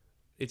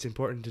 it's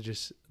important to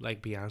just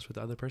like be honest with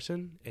the other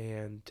person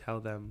and tell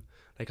them,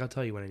 like, I'll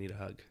tell you when I need a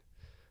hug.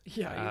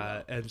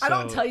 Yeah. And so, I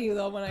don't tell you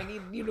though when I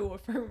need you to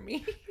affirm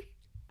me.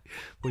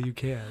 Well, you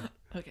can.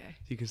 Okay.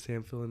 You can say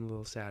I'm feeling a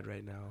little sad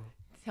right now.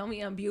 Tell me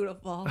I'm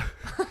beautiful.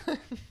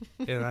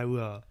 And I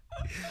will.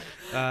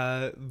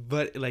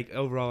 But like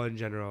overall in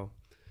general,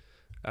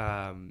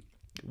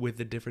 with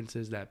the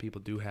differences that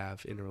people do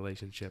have in a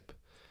relationship,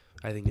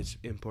 I think it's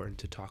important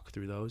to talk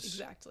through those.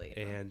 Exactly.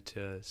 And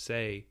to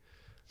say,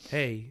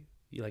 hey,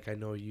 like, I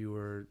know you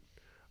were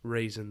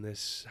raised in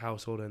this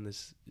household and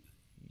this,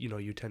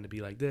 you tend to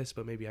be like this,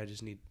 but maybe I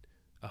just need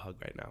a hug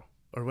right now.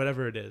 Or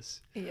whatever it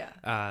is.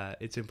 Yeah.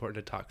 It's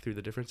important to talk through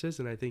the differences.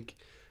 And I think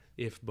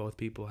if both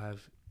people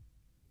have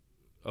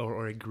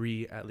or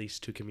agree at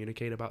least to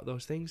communicate about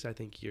those things, I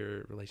think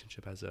your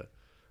relationship has a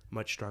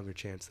much stronger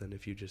chance than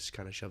if you just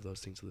kind of shove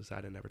those things to the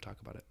side and never talk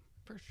about it.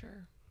 For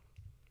sure.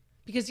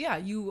 Because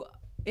you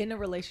in a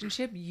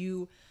relationship,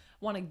 you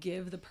want to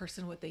give the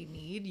person what they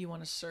need. You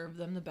want to serve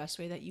them the best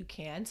way that you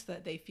can so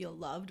that they feel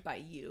loved by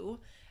you.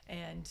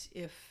 And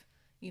if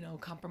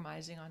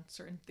compromising on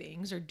certain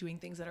things or doing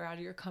things that are out of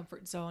your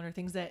comfort zone or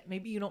things that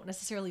maybe you don't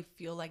necessarily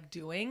feel like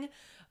doing,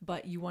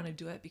 but you want to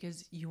do it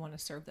because you want to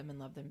serve them and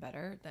love them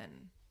better, then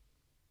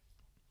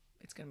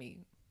it's going to be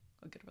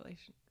a good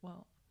relation.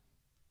 Well,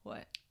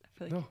 what? I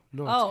feel like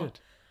No, it's good.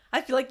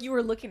 I feel like you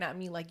were looking at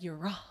me like you're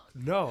wrong.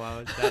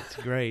 No, that's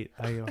great.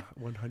 I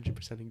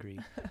 100% agree.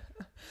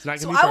 It's not going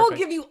to be perfect. I will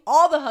give you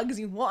all the hugs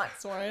you want,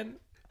 Soren.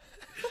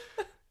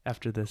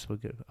 After this, we'll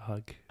give a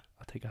hug.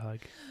 I'll take a hug.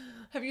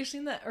 Have you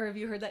seen that, or have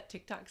you heard that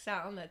TikTok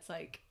sound that's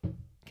like,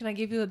 can I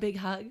give you a big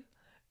hug?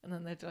 And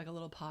then they do like a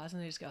little pause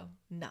and they just go,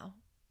 no.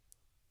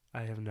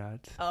 I have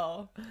not.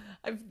 Oh,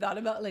 I've thought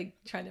about like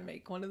trying to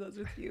make one of those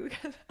with you.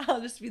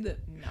 I'll just be the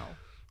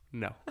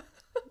no.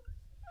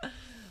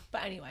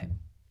 But anyway,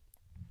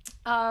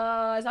 is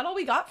that all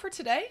we got for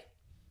today?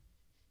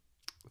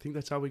 I think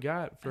that's all we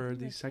got for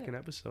the second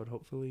episode.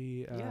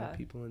 Hopefully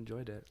people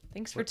enjoyed it.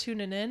 Thanks for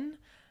tuning in.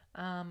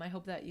 I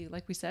hope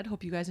that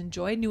hope you guys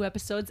enjoy new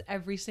episodes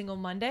every single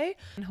Monday,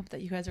 and hope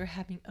that you guys are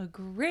having a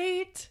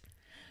great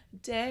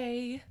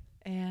day,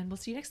 and we'll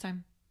see you next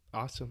time.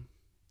 Awesome.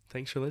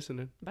 Thanks for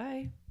listening.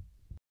 Bye.